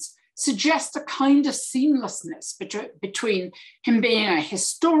Nations, suggest a kind of seamlessness between him being a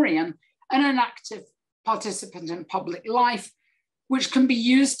historian and an active participant in public life, which can be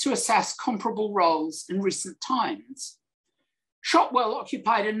used to assess comparable roles in recent times. Shotwell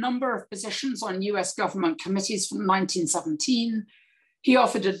occupied a number of positions on US government committees from 1917. He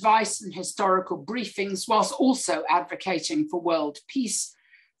offered advice and historical briefings whilst also advocating for world peace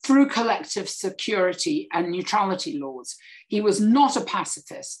through collective security and neutrality laws. He was not a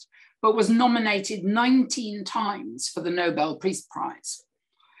pacifist, but was nominated 19 times for the Nobel Peace Prize.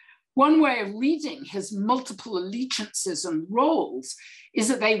 One way of reading his multiple allegiances and roles is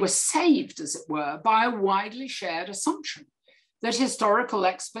that they were saved, as it were, by a widely shared assumption that historical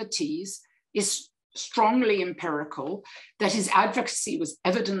expertise is strongly empirical, that his advocacy was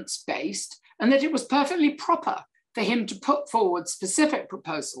evidence-based, and that it was perfectly proper for him to put forward specific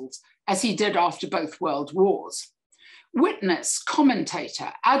proposals, as he did after both world wars. Witness,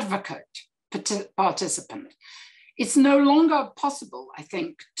 commentator, advocate, participant. It's no longer possible, I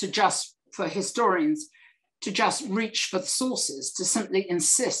think, for historians to just reach for the sources, to simply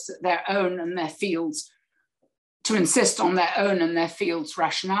insist on their own and their fields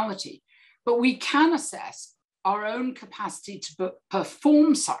rationality. But we can assess our own capacity to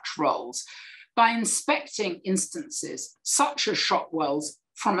perform such roles by inspecting instances such as Shotwell's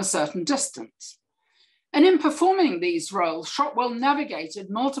from a certain distance. And in performing these roles, Shotwell navigated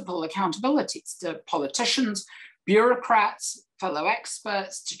multiple accountabilities to politicians, bureaucrats, fellow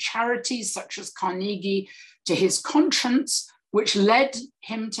experts, to charities such as Carnegie, to his conscience, which led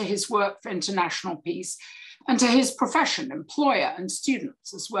him to his work for international peace, and to his profession, employer and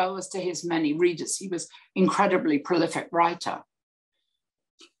students, as well as to his many readers. He was an incredibly prolific writer.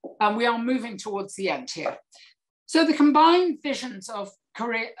 And we are moving towards the end here. So the combined visions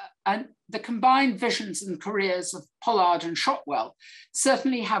and careers of Pollard and Shotwell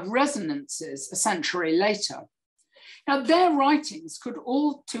certainly have resonances a century later. Now, their writings could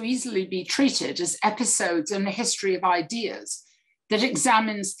all too easily be treated as episodes in a history of ideas that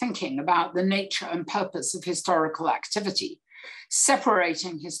examines thinking about the nature and purpose of historical activity,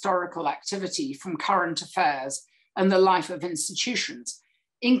 separating historical activity from current affairs and the life of institutions,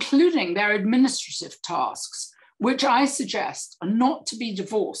 including their administrative tasks, which I suggest are not to be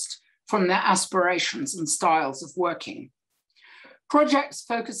divorced from their aspirations and styles of working. Projects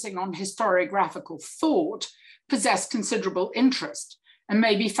focusing on historiographical thought possess considerable interest and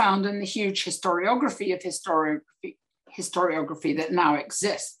may be found in the huge historiography of historiography that now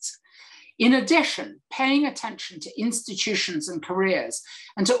exists. In addition, paying attention to institutions and careers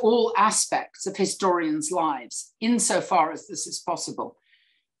and to all aspects of historians' lives, insofar as this is possible,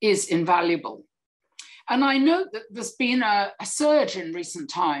 is invaluable. And I note that there's been a surge in recent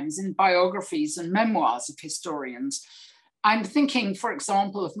times in biographies and memoirs of historians. I'm thinking, for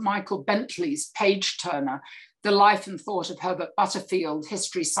example, of Michael Bentley's Page Turner, The Life and Thought of Herbert Butterfield,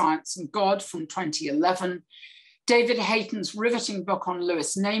 History, Science and God from 2011, David Hayton's riveting book on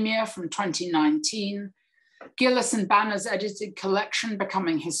Louis Namier from 2019, Gillis and Banner's edited collection,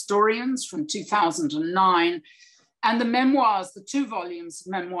 Becoming Historians from 2009, and the memoirs, the 2 volumes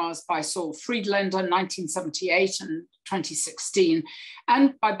of memoirs by Saul Friedlander, 1978 and 2016,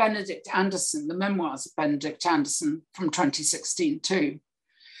 and by Benedict Anderson, the memoirs of Benedict Anderson from 2016 too.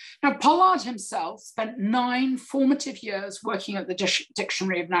 Now, Pollard himself spent 9 formative years working at the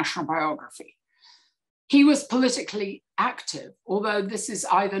Dictionary of National Biography. He was politically active, although this is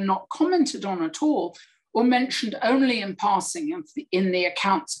either not commented on at all or mentioned only in passing in the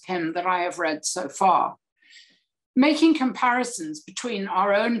accounts of him that I have read so far. Making comparisons between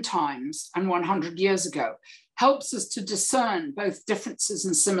our own times and 100 years ago helps us to discern both differences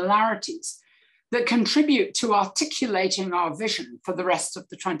and similarities that contribute to articulating our vision for the rest of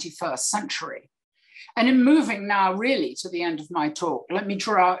the 21st century. And in moving now really to the end of my talk, let me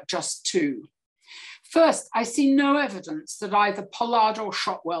draw out just 2. First, I see no evidence that either Pollard or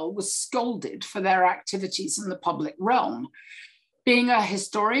Shotwell was scolded for their activities in the public realm. Being a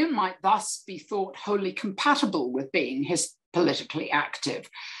historian might thus be thought wholly compatible with being politically active,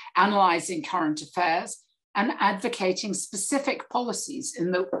 analysing current affairs and advocating specific policies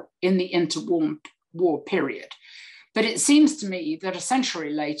in the interwar period. But it seems to me that a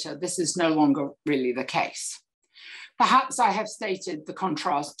century later, this is no longer really the case. Perhaps I have stated the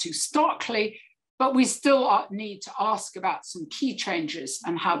contrast too starkly, but we still need to ask about some key changes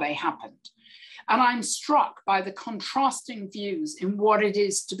and how they happened. And I'm struck by the contrasting views in what it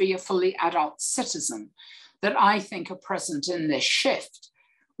is to be a fully adult citizen that I think are present in this shift,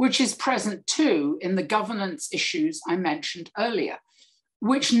 which is present too in the governance issues I mentioned earlier,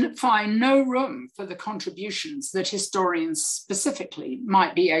 which find no room for the contributions that historians specifically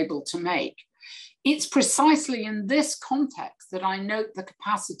might be able to make. It's precisely in this context that I note the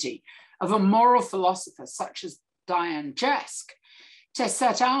capacity of a moral philosopher such as Diane Jesk to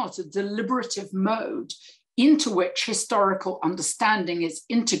set out a deliberative mode into which historical understanding is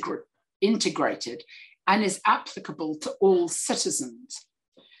integrated and is applicable to all citizens.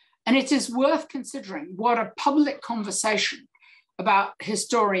 And it is worth considering what a public conversation about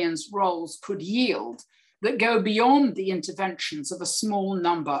historians' roles could yield that go beyond the interventions of a small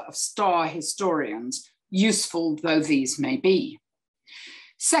number of star historians, useful though these may be.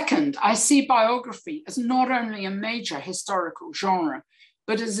 Second, I see biography as not only a major historical genre,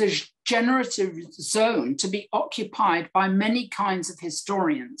 but as a generative zone to be occupied by many kinds of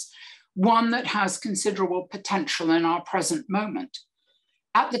historians, one that has considerable potential in our present moment.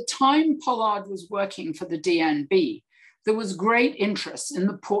 At the time Pollard was working for the DNB, there was great interest in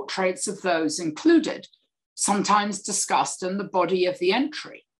the portraits of those included, sometimes discussed in the body of the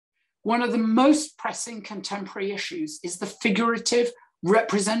entry. One of the most pressing contemporary issues is the figurative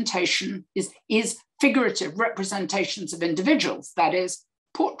representation, is figurative representations of individuals, that is,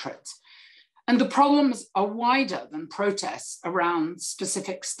 portraits. And the problems are wider than protests around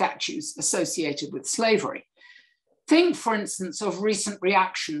specific statues associated with slavery. Think, for instance, of recent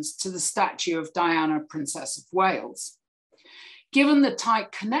reactions to the statue of Diana, Princess of Wales. Given the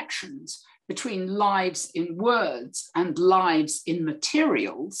tight connections between lives in words and lives in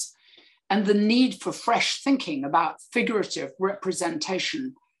materials, and the need for fresh thinking about figurative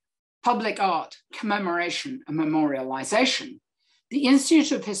representation, public art, commemoration, and memorialization, the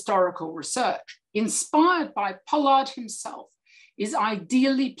Institute of Historical Research, inspired by Pollard himself, is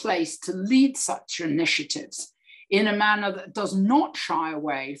ideally placed to lead such initiatives in a manner that does not shy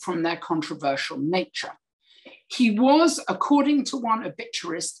away from their controversial nature. He was, according to one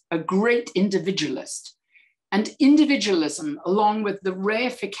obituarist, a great individualist, and individualism, along with the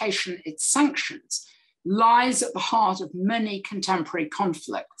reification it sanctions, lies at the heart of many contemporary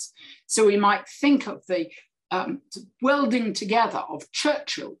conflicts. So we might think of the welding together of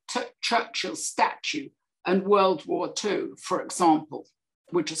Churchill's statue and World War II, for example,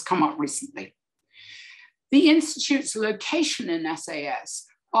 which has come up recently. The Institute's location in SAS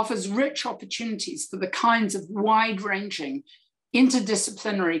offers rich opportunities for the kinds of wide-ranging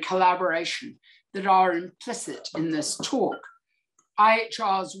interdisciplinary collaboration that are implicit in this talk.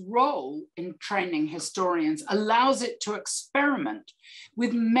 IHR's role in training historians allows it to experiment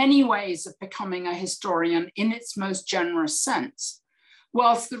with many ways of becoming a historian in its most generous sense,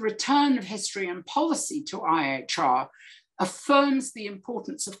 whilst the return of history and policy to IHR affirms the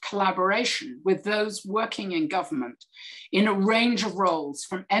importance of collaboration with those working in government in a range of roles,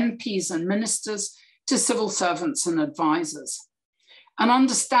 from MPs and ministers to civil servants and advisors. An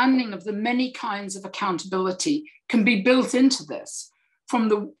understanding of the many kinds of accountability can be built into this. from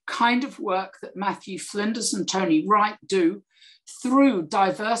the kind of work that Matthew Flinders and Tony Wright do through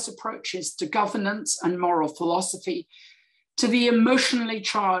diverse approaches to governance and moral philosophy, to the emotionally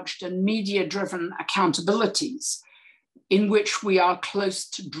charged and media-driven accountabilities in which we are close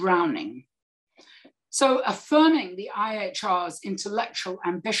to drowning. So affirming the IHR's intellectual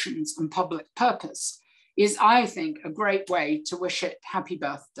ambitions and public purpose is, I think, a great way to wish it happy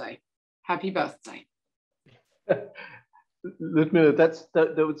birthday. Happy birthday. Ludmilla, that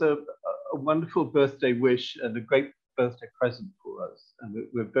was a wonderful birthday wish and a great birthday present for us. And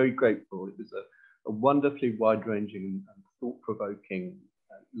we're very grateful. It was a wonderfully wide-ranging and thought-provoking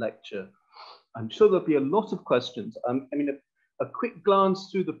lecture. I'm sure there'll be a lot of questions. I mean, a quick glance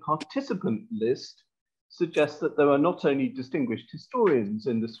through the participant list suggests that there are not only distinguished historians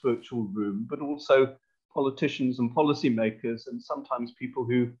in this virtual room, but also politicians and policymakers, and sometimes people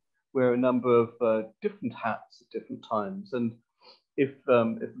who wear a number of different hats at different times. And if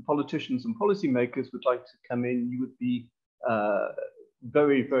the politicians and policymakers would like to come in, you would be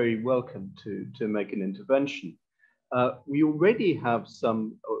very, very welcome to make an intervention. We already have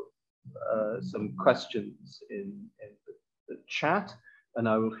some questions in the chat, and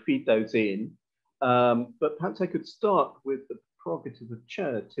I will feed those in. But perhaps I could start with the prerogative of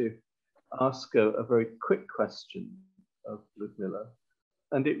chair to ask a very quick question of Ludmilla.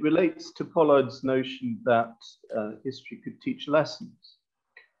 And it relates to Pollard's notion that history could teach lessons.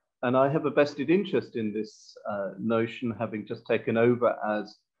 And I have a vested interest in this notion, having just taken over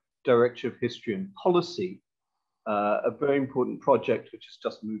as Director of History and Policy, a very important project which has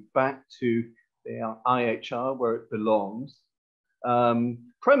just moved back to the IHR where it belongs,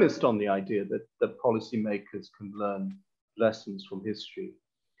 premised on the idea that policymakers can learn lessons from history.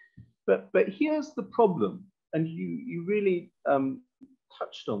 But here's the problem, and you really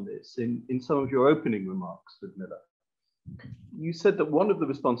touched on this in some of your opening remarks, Ludmilla. You said that one of the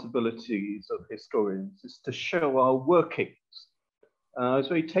responsibilities of historians is to show our workings. I was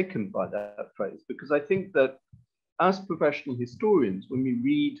very taken by that phrase, because I think that as professional historians, when we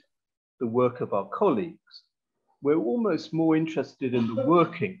read the work of our colleagues, we're almost more interested in the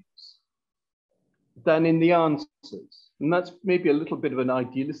workings than in the answers. And that's maybe a little bit of an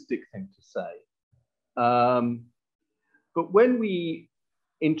idealistic thing to say. But when we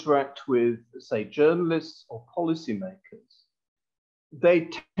interact with, say, journalists or policymakers, they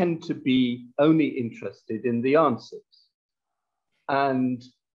tend to be only interested in the answers and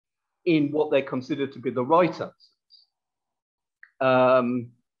in what they consider to be the right answers.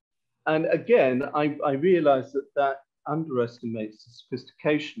 And again, I realize that underestimates the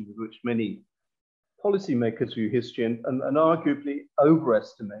sophistication with which many policymakers view history, and arguably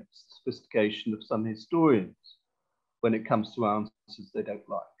overestimates the sophistication of some historians when it comes to answers they don't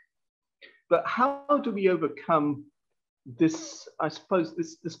like. But how do we overcome this, I suppose,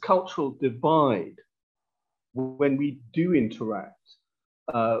 this cultural divide when we do interact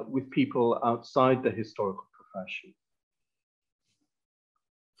with people outside the historical profession?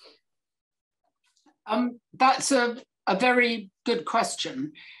 That's a very good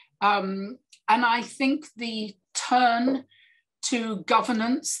question. And I think the turn to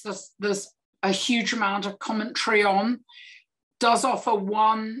governance, there's a huge amount of commentary on, does offer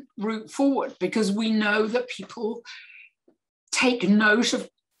one route forward, because we know that people take note of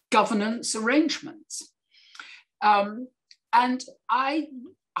governance arrangements. And I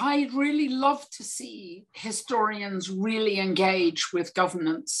really love to see historians really engage with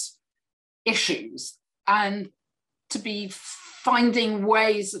governance issues and to be finding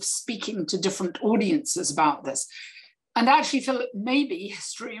ways of speaking to different audiences about this. And actually feel that maybe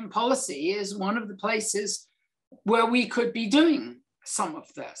history and policy is one of the places where we could be doing some of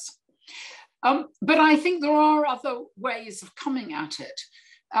this. But I think there are other ways of coming at it.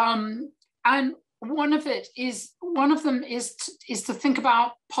 And one of them is to think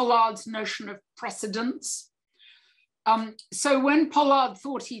about Pollard's notion of precedence. So when Pollard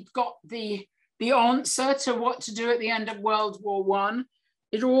thought he'd got the answer to what to do at the end of World War I,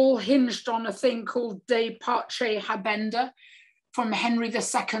 it all hinged on a thing called De Pace Habenda from Henry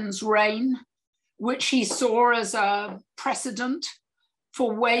II's reign, which he saw as a precedent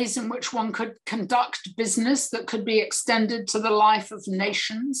for ways in which one could conduct business that could be extended to the life of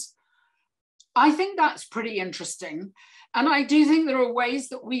nations. I think that's pretty interesting. And I do think there are ways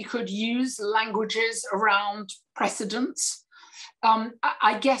that we could use languages around precedents.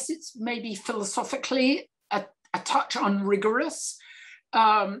 I guess it's maybe philosophically a touch unrigorous,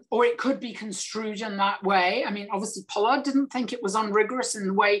 or it could be construed in that way. I mean, obviously Pollard didn't think it was unrigorous in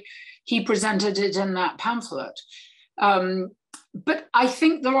the way he presented it in that pamphlet. But I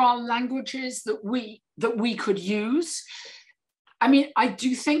think there are languages that we could use. I mean, I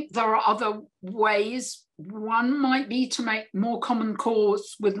do think there are other ways. One might be to make more common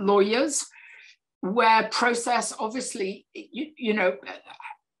cause with lawyers, where process, obviously, you know,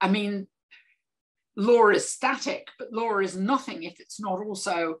 I mean, law is static, but law is nothing if it's not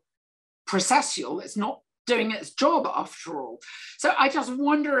also processual. It's not doing its job after all. So I just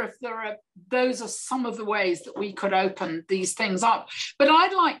wonder if those are some of the ways that we could open these things up. But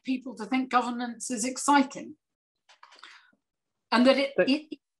I'd like people to think governance is exciting, and that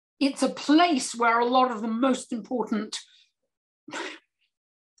it's a place where a lot of the most important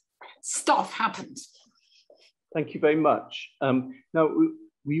stuff happens. Thank you very much. Now,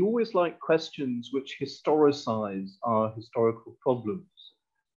 we always like questions which historicize our historical problems.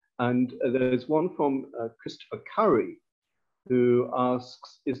 And there's one from Christopher Curry, who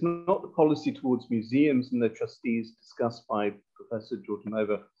asks, is not the policy towards museums and their trustees discussed by Professor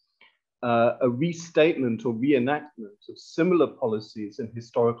Jordanova a restatement or reenactment of similar policies in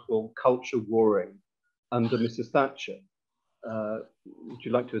historical culture warring under Mrs. Thatcher? Would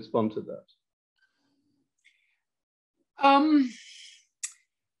you like to respond to that?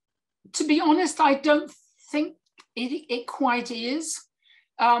 To be honest, I don't think it quite is.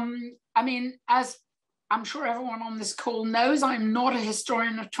 I mean, as I'm sure everyone on this call knows, I'm not a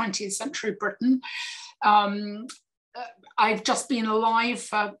historian of 20th century Britain. I've just been alive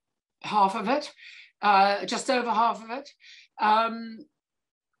for half of it, just over half of it.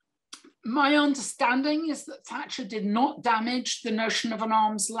 My understanding is that Thatcher did not damage the notion of an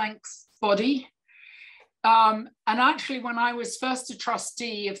arm's length body. And actually, when I was first a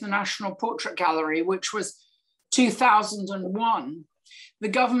trustee of the National Portrait Gallery, which was 2001, the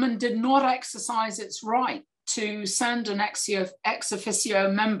government did not exercise its right to send an ex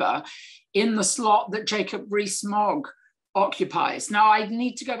officio member in the slot that Jacob Rees-Mogg occupies. Now, I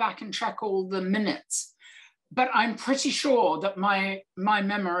need to go back and check all the minutes, but I'm pretty sure that my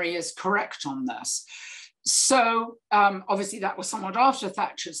memory is correct on this. So obviously that was somewhat after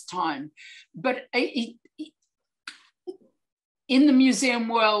Thatcher's time, but in the museum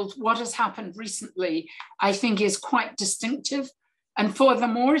world, what has happened recently, I think, is quite distinctive. And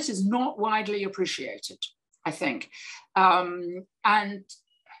furthermore, it is not widely appreciated, I think. And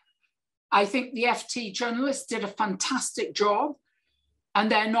I think the FT journalists did a fantastic job, and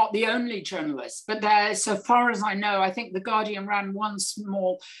they're not the only journalists, but so far as I know, I think The Guardian ran one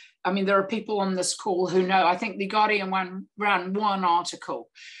small, I mean, there are people on this call who know, I think The Guardian ran one article.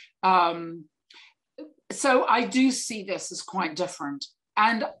 So I do see this as quite different.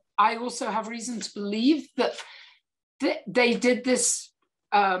 And I also have reason to believe that they did this,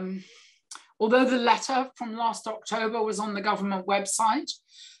 although the letter from last October was on the government website,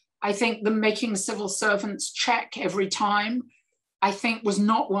 I think the making civil servants check every time, I think, was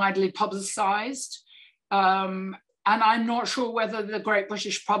not widely publicized. And I'm not sure whether the great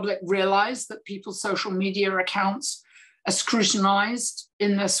British public realized that people's social media accounts are scrutinized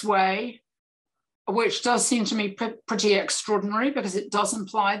in this way, which does seem to me pretty extraordinary, because it does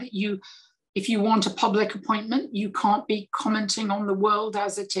imply that if you want a public appointment, you can't be commenting on the world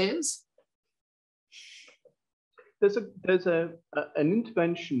as it is. There's an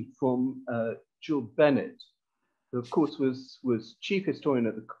intervention from Jill Bennett, who of course was chief historian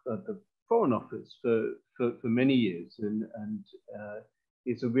at the Foreign Office for many years, and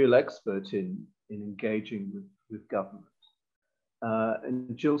is a real expert in engaging with government.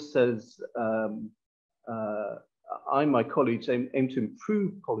 And Jill says, I and my colleagues aim to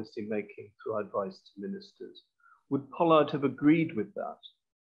improve policy making through advice to ministers. Would Pollard have agreed with that?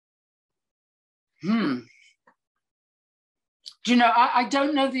 Do you know, I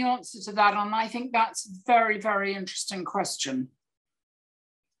don't know the answer to that, and I think that's a very, very interesting question.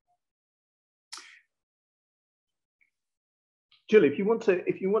 Jill, if you want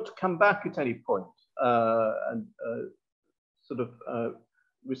to come back at any point and sort of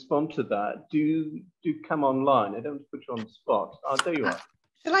respond to that, do come online. I don't put you on the spot. Oh, there you are.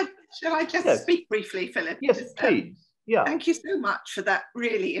 Shall I just speak briefly, Philip? Yes, please. Yeah. Thank you so much for that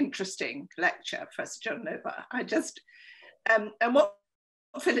really interesting lecture, Professor Jordanova. And what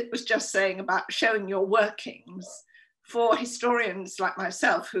Philip was just saying about showing your workings, for historians like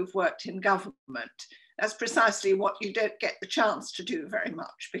myself who've worked in government, that's precisely what you don't get the chance to do very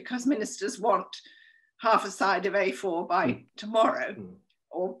much, because ministers want half a side of A4 by tomorrow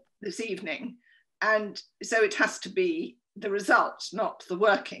or this evening. And so it has to be the results, not the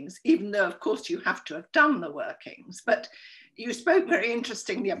workings, even though of course you have to have done the workings. But you spoke very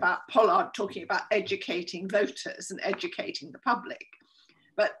interestingly about Pollard talking about educating voters and educating the public.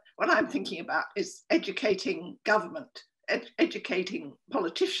 But what I'm thinking about is educating government, educating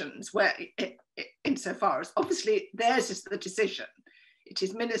politicians, where insofar as obviously theirs is the decision. It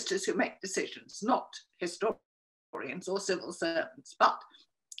is ministers who make decisions, not historians or civil servants, but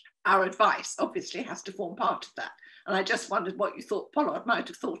our advice obviously has to form part of that. And I just wondered what you thought Pollard might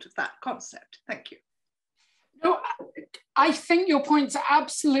have thought of that concept. Thank you. No, I think your points are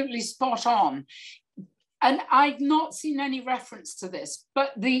absolutely spot on. And I've not seen any reference to this,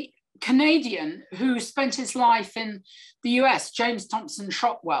 but the Canadian who spent his life in the US, James Thompson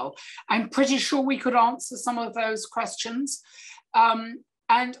Shotwell, I'm pretty sure we could answer some of those questions.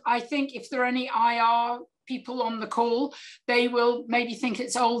 And I think if there are any IR people on the call, they will maybe think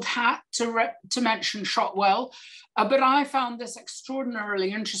it's old hat to mention Shotwell. But I found this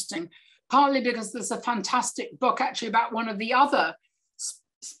extraordinarily interesting, partly because there's a fantastic book actually about one of the other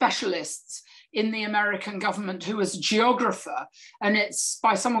specialists in the American government who was a geographer, and it's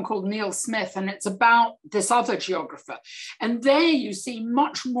by someone called Neil Smith, and it's about this other geographer. And there you see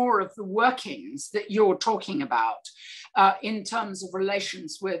much more of the workings that you're talking about in terms of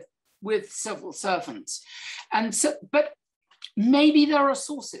relations with civil servants. And so, but maybe there are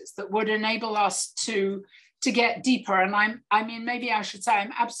sources that would enable us to get deeper. And I mean, maybe I should say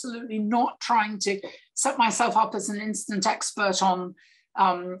I'm absolutely not trying to set myself up as an instant expert on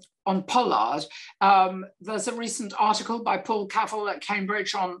Pollard. There's a recent article by Paul Cavell at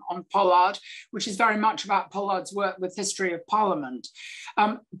Cambridge on Pollard, which is very much about Pollard's work with history of Parliament.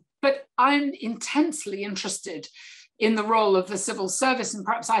 But I'm intensely interested in the role of the civil service, and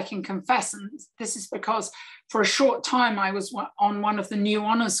perhaps I can confess, and this is because for a short time I was on one of the new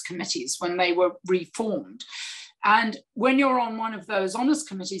honours committees when they were reformed. And when you're on one of those honours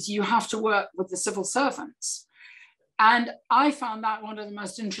committees, you have to work with the civil servants. And I found that one of the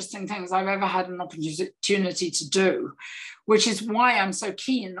most interesting things I've ever had an opportunity to do, which is why I'm so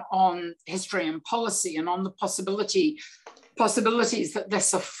keen on history and policy and on the possibilities that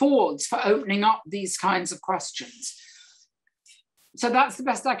this affords for opening up these kinds of questions. So that's the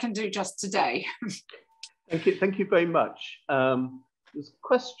best I can do just today. Thank you very much. There's a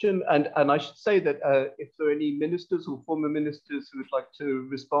question, and I should say that if there are any ministers or former ministers who would like to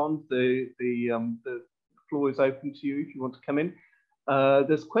respond, the floor is open to you if you want to come in.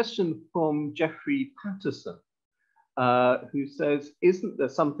 There's a question from Jeffrey Patterson, who says, isn't there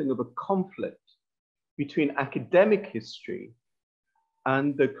something of a conflict between academic history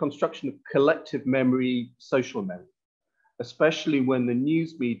and the construction of collective memory, social memory, especially when the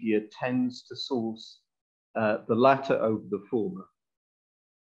news media tends to source the latter over the former?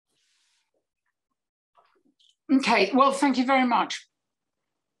 Okay, well, thank you very much.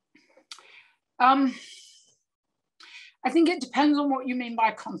 I think it depends on what you mean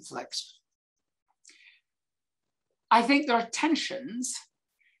by conflict. I think there are tensions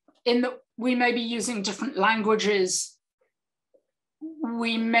in that we may be using different languages,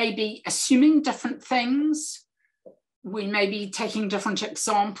 we may be assuming different things, we may be taking different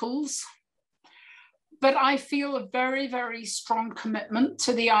examples, but I feel a very, very strong commitment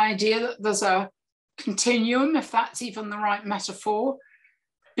to the idea that there's a continuum, if that's even the right metaphor,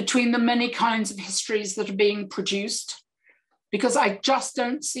 between the many kinds of histories that are being produced, because I just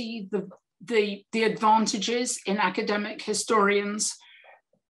don't see the advantages in academic historians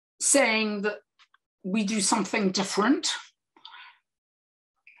saying that we do something different.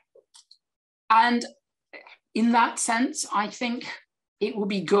 And in that sense, I think it will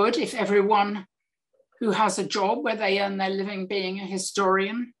be good if everyone who has a job where they earn their living being a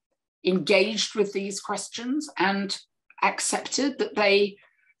historian engaged with these questions and accepted that they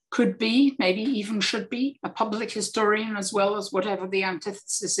could be, maybe even should be, a public historian as well as whatever the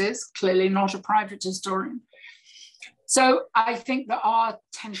antithesis is, clearly not a private historian. So I think that our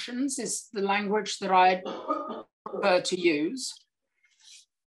tensions is the language that I prefer to use.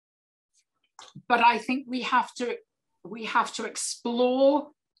 But I think we have to explore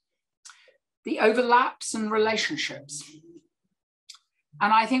the overlaps and relationships.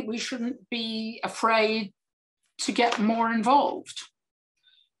 And I think we shouldn't be afraid to get more involved.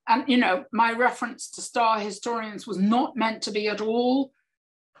 And, you know, my reference to star historians was not meant to be at all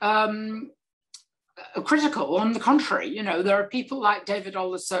critical. On the contrary, you know, there are people like David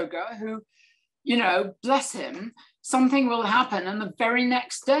Olusoga who, you know, bless him, something will happen and the very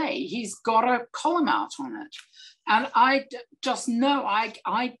next day he's got a column out on it. And I just know, I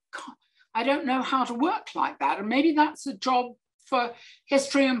don't know how to work like that. And maybe that's a job for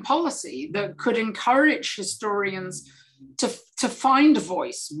history and policy that could encourage historians to find a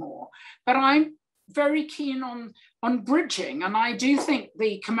voice more. But I'm very keen on bridging. And I do think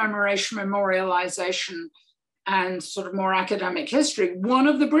the commemoration, memorialization, and sort of more academic history, one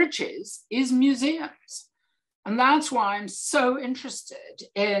of the bridges is museums. And that's why I'm so interested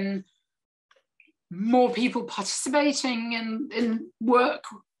in more people participating in work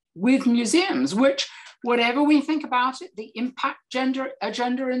with museums, which, whatever we think about it, the impact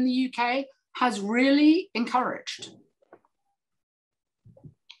agenda in the UK has really encouraged.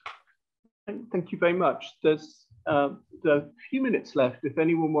 Thank you very much. There's a few minutes left. If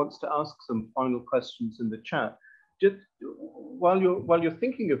anyone wants to ask some final questions in the chat, just while you're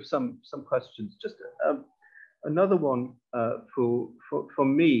thinking of some questions, just another one for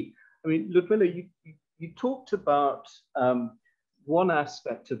me. I mean, Ludmilla, you talked about one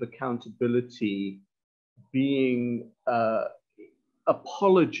aspect of accountability being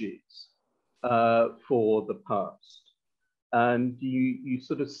apologies for the past, and you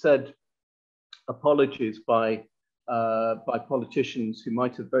sort of said apologies by politicians who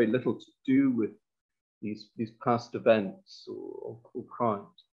might have very little to do with these past events or crimes.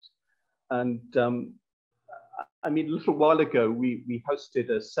 And I mean, a little while ago, we hosted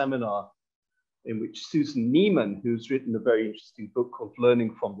a seminar in which Susan Neiman, who's written a very interesting book called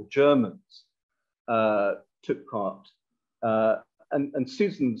Learning from the Germans, took part. And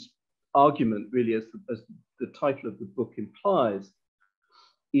Susan's argument, really, as the title of the book implies,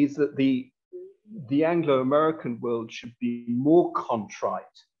 is that the Anglo-American world should be more contrite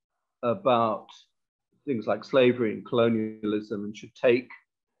about things like slavery and colonialism, and should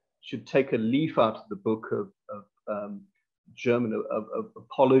take a leaf out of the book of German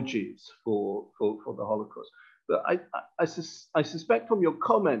apologies for the Holocaust. But I suspect from your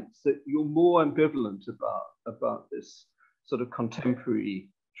comments that you're more ambivalent about this sort of contemporary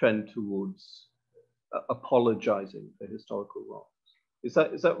trend towards apologizing for historical wrongs. Is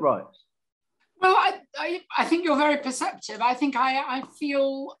that right? Well, I think you're very perceptive. I think I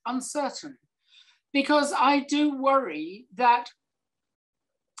feel uncertain, because I do worry that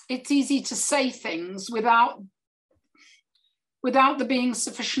it's easy to say things without there being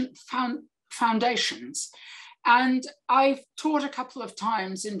sufficient foundations. And I've taught a couple of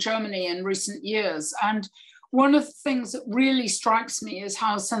times in Germany in recent years, and one of the things that really strikes me is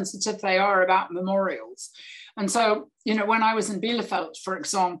how sensitive they are about memorials. And so, you know, when I was in Bielefeld, for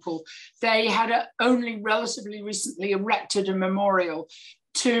example, they had only relatively recently erected a memorial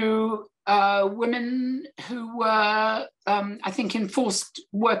to women who were, I think, enforced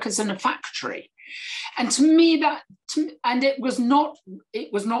workers in a factory. And to me, and it was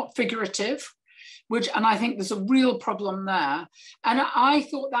not figurative, and I think there's a real problem there. And I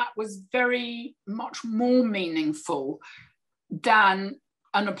thought that was very much more meaningful than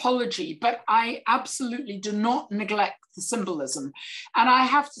an apology, but I absolutely do not neglect the symbolism. And I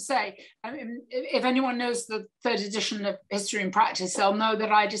have to say, I mean, if anyone knows the third edition of History and Practice, they'll know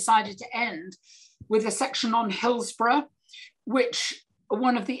that I decided to end with a section on Hillsborough, which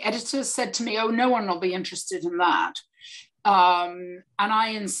one of the editors said to me, oh, no one will be interested in that. And I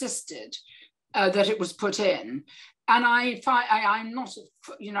insisted that it was put in. And I'm not,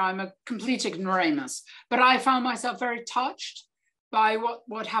 you know, I'm a complete ignoramus, but I found myself very touched by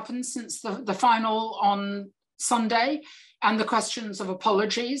what happened since the final on Sunday and the questions of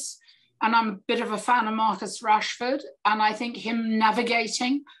apologies. And I'm a bit of a fan of Marcus Rashford. And I think him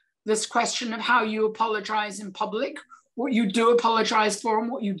navigating this question of how you apologize in public, what you do apologize for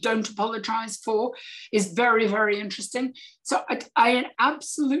and what you don't apologize for, is very, very interesting. So I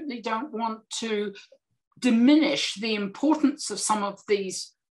absolutely don't want to diminish the importance of some of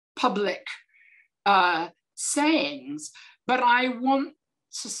these public sayings, but I want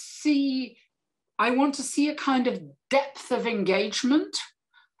to see a kind of depth of engagement,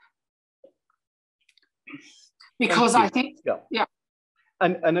 because I think, yeah.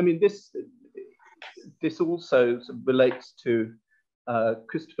 And I mean, this also relates to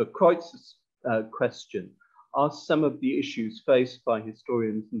Christopher Kreutz's question. Are some of the issues faced by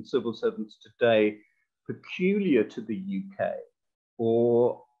historians and civil servants today peculiar to the UK,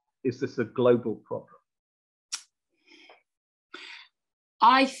 or is this a global problem?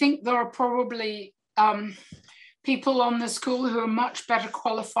 I think there are probably people on the school who are much better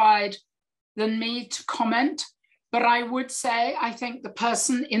qualified than me to comment, but I would say I think the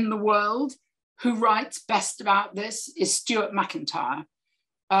person in the world who writes best about this is Stuart McIntyre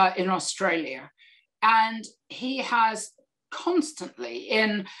in Australia. And he has constantly,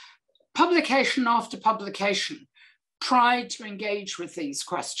 in publication after publication, tried to engage with these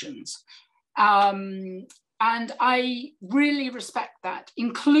questions. And I really respect that,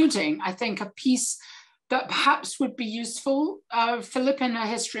 including, I think, a piece that perhaps would be useful, Philip, in a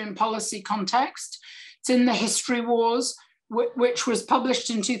history and policy context. It's in the History Wars, which was published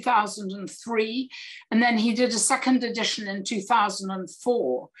in 2003. And then he did a second edition in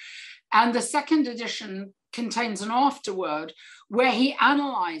 2004. And the second edition contains an afterword where he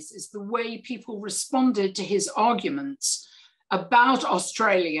analyzes the way people responded to his arguments about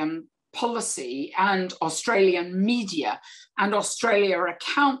Australian policy and Australian media and Australia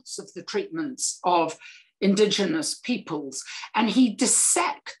accounts of the treatments of Indigenous peoples. And he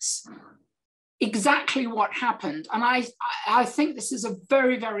dissects exactly what happened. And I think this is a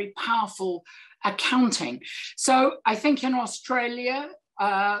very, very powerful accounting. So I think in Australia,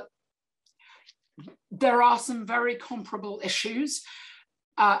 there are some very comparable issues.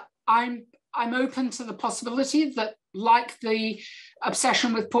 I'm open to the possibility that, like the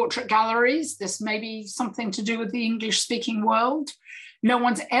obsession with portrait galleries, this may be something to do with the English-speaking world. No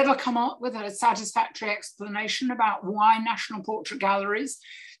one's ever come up with a satisfactory explanation about why national portrait galleries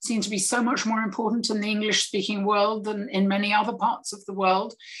seem to be so much more important in the English-speaking world than in many other parts of the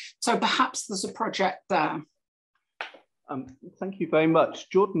world. So perhaps there's a project there. Thank you very much.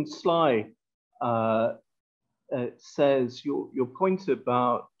 Jordan Sly says your point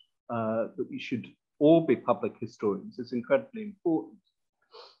about that we should all be public historians is incredibly important.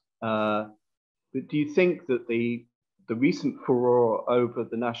 But do you think that the recent furore over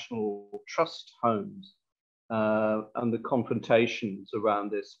the National Trust homes and the confrontations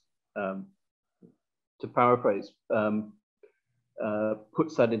around this, to paraphrase,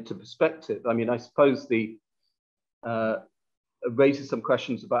 puts that into perspective? I mean, I suppose the raises some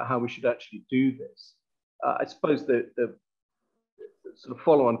questions about how we should actually do this. I suppose the sort of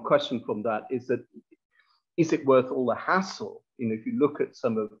follow-on question from that is that, is it worth all the hassle? You know, if you look at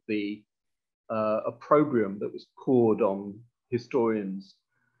some of the opprobrium that was poured on historians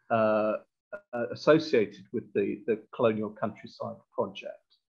associated with the colonial countryside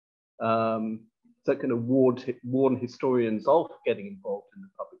project, is that going to warn historians off getting involved in the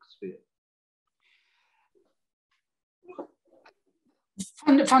public sphere?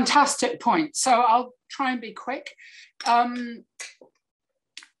 Fantastic point. So I'll try and be quick. I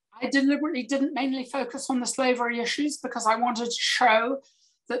deliberately didn't mainly focus on the slavery issues because I wanted to show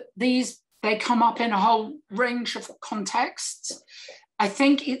that they come up in a whole range of contexts. I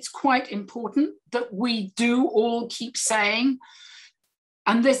think it's quite important that we do all keep saying,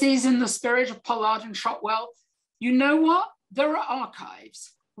 and this is in the spirit of Pollard and Shotwell, you know what? There are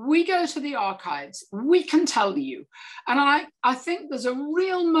archives. We go to the archives, we can tell you. And I think there's a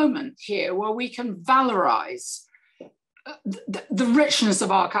real moment here where we can valorize the richness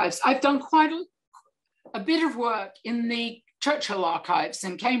of archives. I've done quite a bit of work in the Churchill archives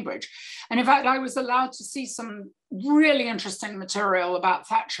in Cambridge. And in fact, I was allowed to see some really interesting material about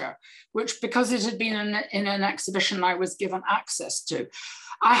Thatcher, which, because it had been in an exhibition, I was given access to.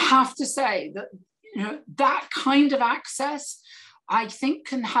 I have to say that, you know, that kind of access, I think,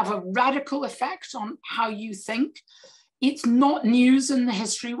 can have a radical effect on how you think. It's not news in the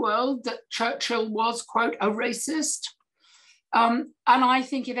history world that Churchill was, quote, a racist. And I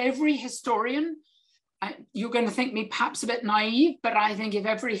think if every historian, you're going to think me perhaps a bit naive, but I think if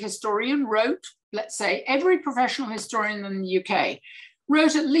every historian wrote, let's say every professional historian in the UK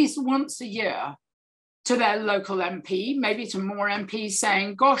wrote at least once a year to their local MP, maybe to more MPs,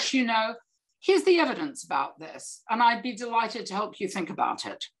 saying, gosh, you know, here's the evidence about this, and I'd be delighted to help you think about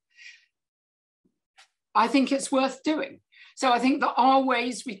it. I think it's worth doing. So I think there are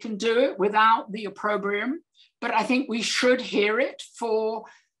ways we can do it without the opprobrium, but I think we should hear it for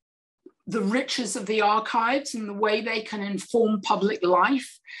the riches of the archives and the way they can inform public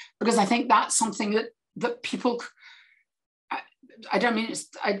life, because I think that's something that people, I don't mean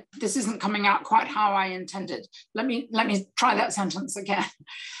this isn't coming out quite how I intended. Let me try that sentence again.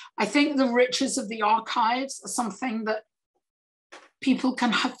 I think the riches of the archives are something that people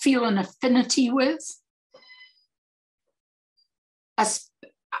can feel an affinity with.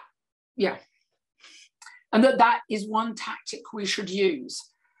 Yeah. And that is one tactic we should use.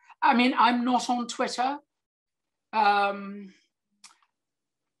 I mean, I'm not on Twitter.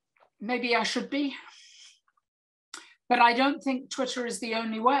 Maybe I should be. But I don't think Twitter is the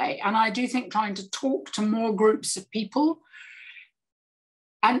only way. And I do think trying to talk to more groups of people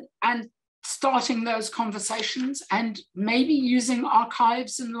and starting those conversations and maybe using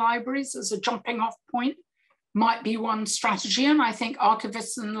archives and libraries as a jumping off point might be one strategy. And I think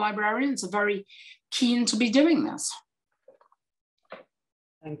archivists and librarians are very keen to be doing this.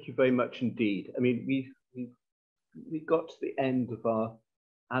 Thank you very much indeed. I mean, we got to the end of our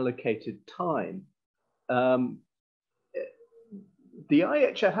allocated time. The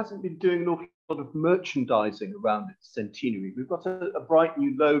IHR hasn't been doing an awful lot of merchandising around its centenary. We've got a bright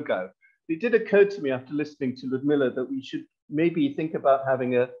new logo. It did occur to me after listening to Ludmilla that we should maybe think about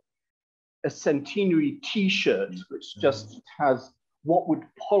having a centenary T-shirt, which just has "What would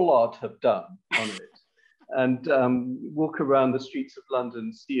Pollard have done" on it. and walk around the streets of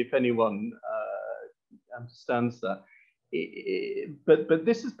London, see if anyone understands that. But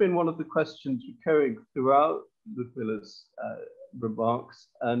this has been one of the questions recurring throughout Ludmilla's remarks.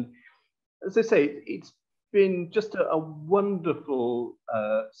 And as I say, it's been just a wonderful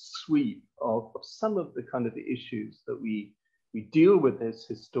sweep of some of the kind of the issues that we deal with as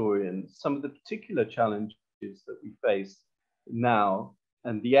historians, some of the particular challenges that we face now,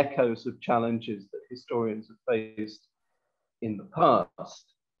 and the echoes of challenges that historians have faced in the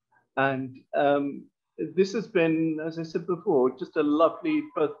past. And this has been, as I said before, just a lovely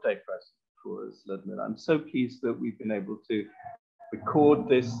birthday present for us, Ludmilla. I'm so pleased that we've been able to record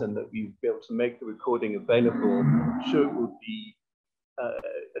this and that we've been able to make the recording available. I'm sure it will be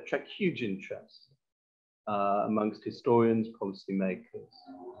attract huge interest amongst historians, policymakers,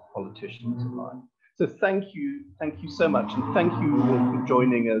 politicians alike. So thank you so much, and thank you all for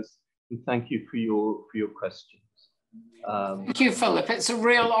joining us, and thank you for your questions. Thank you, Philip. It's a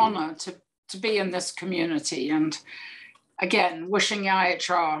real honor to be in this community, and again, wishing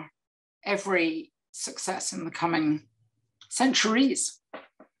IHR every success in the coming centuries.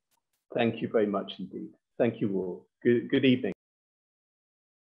 Thank you very much indeed. Thank you all. Good evening.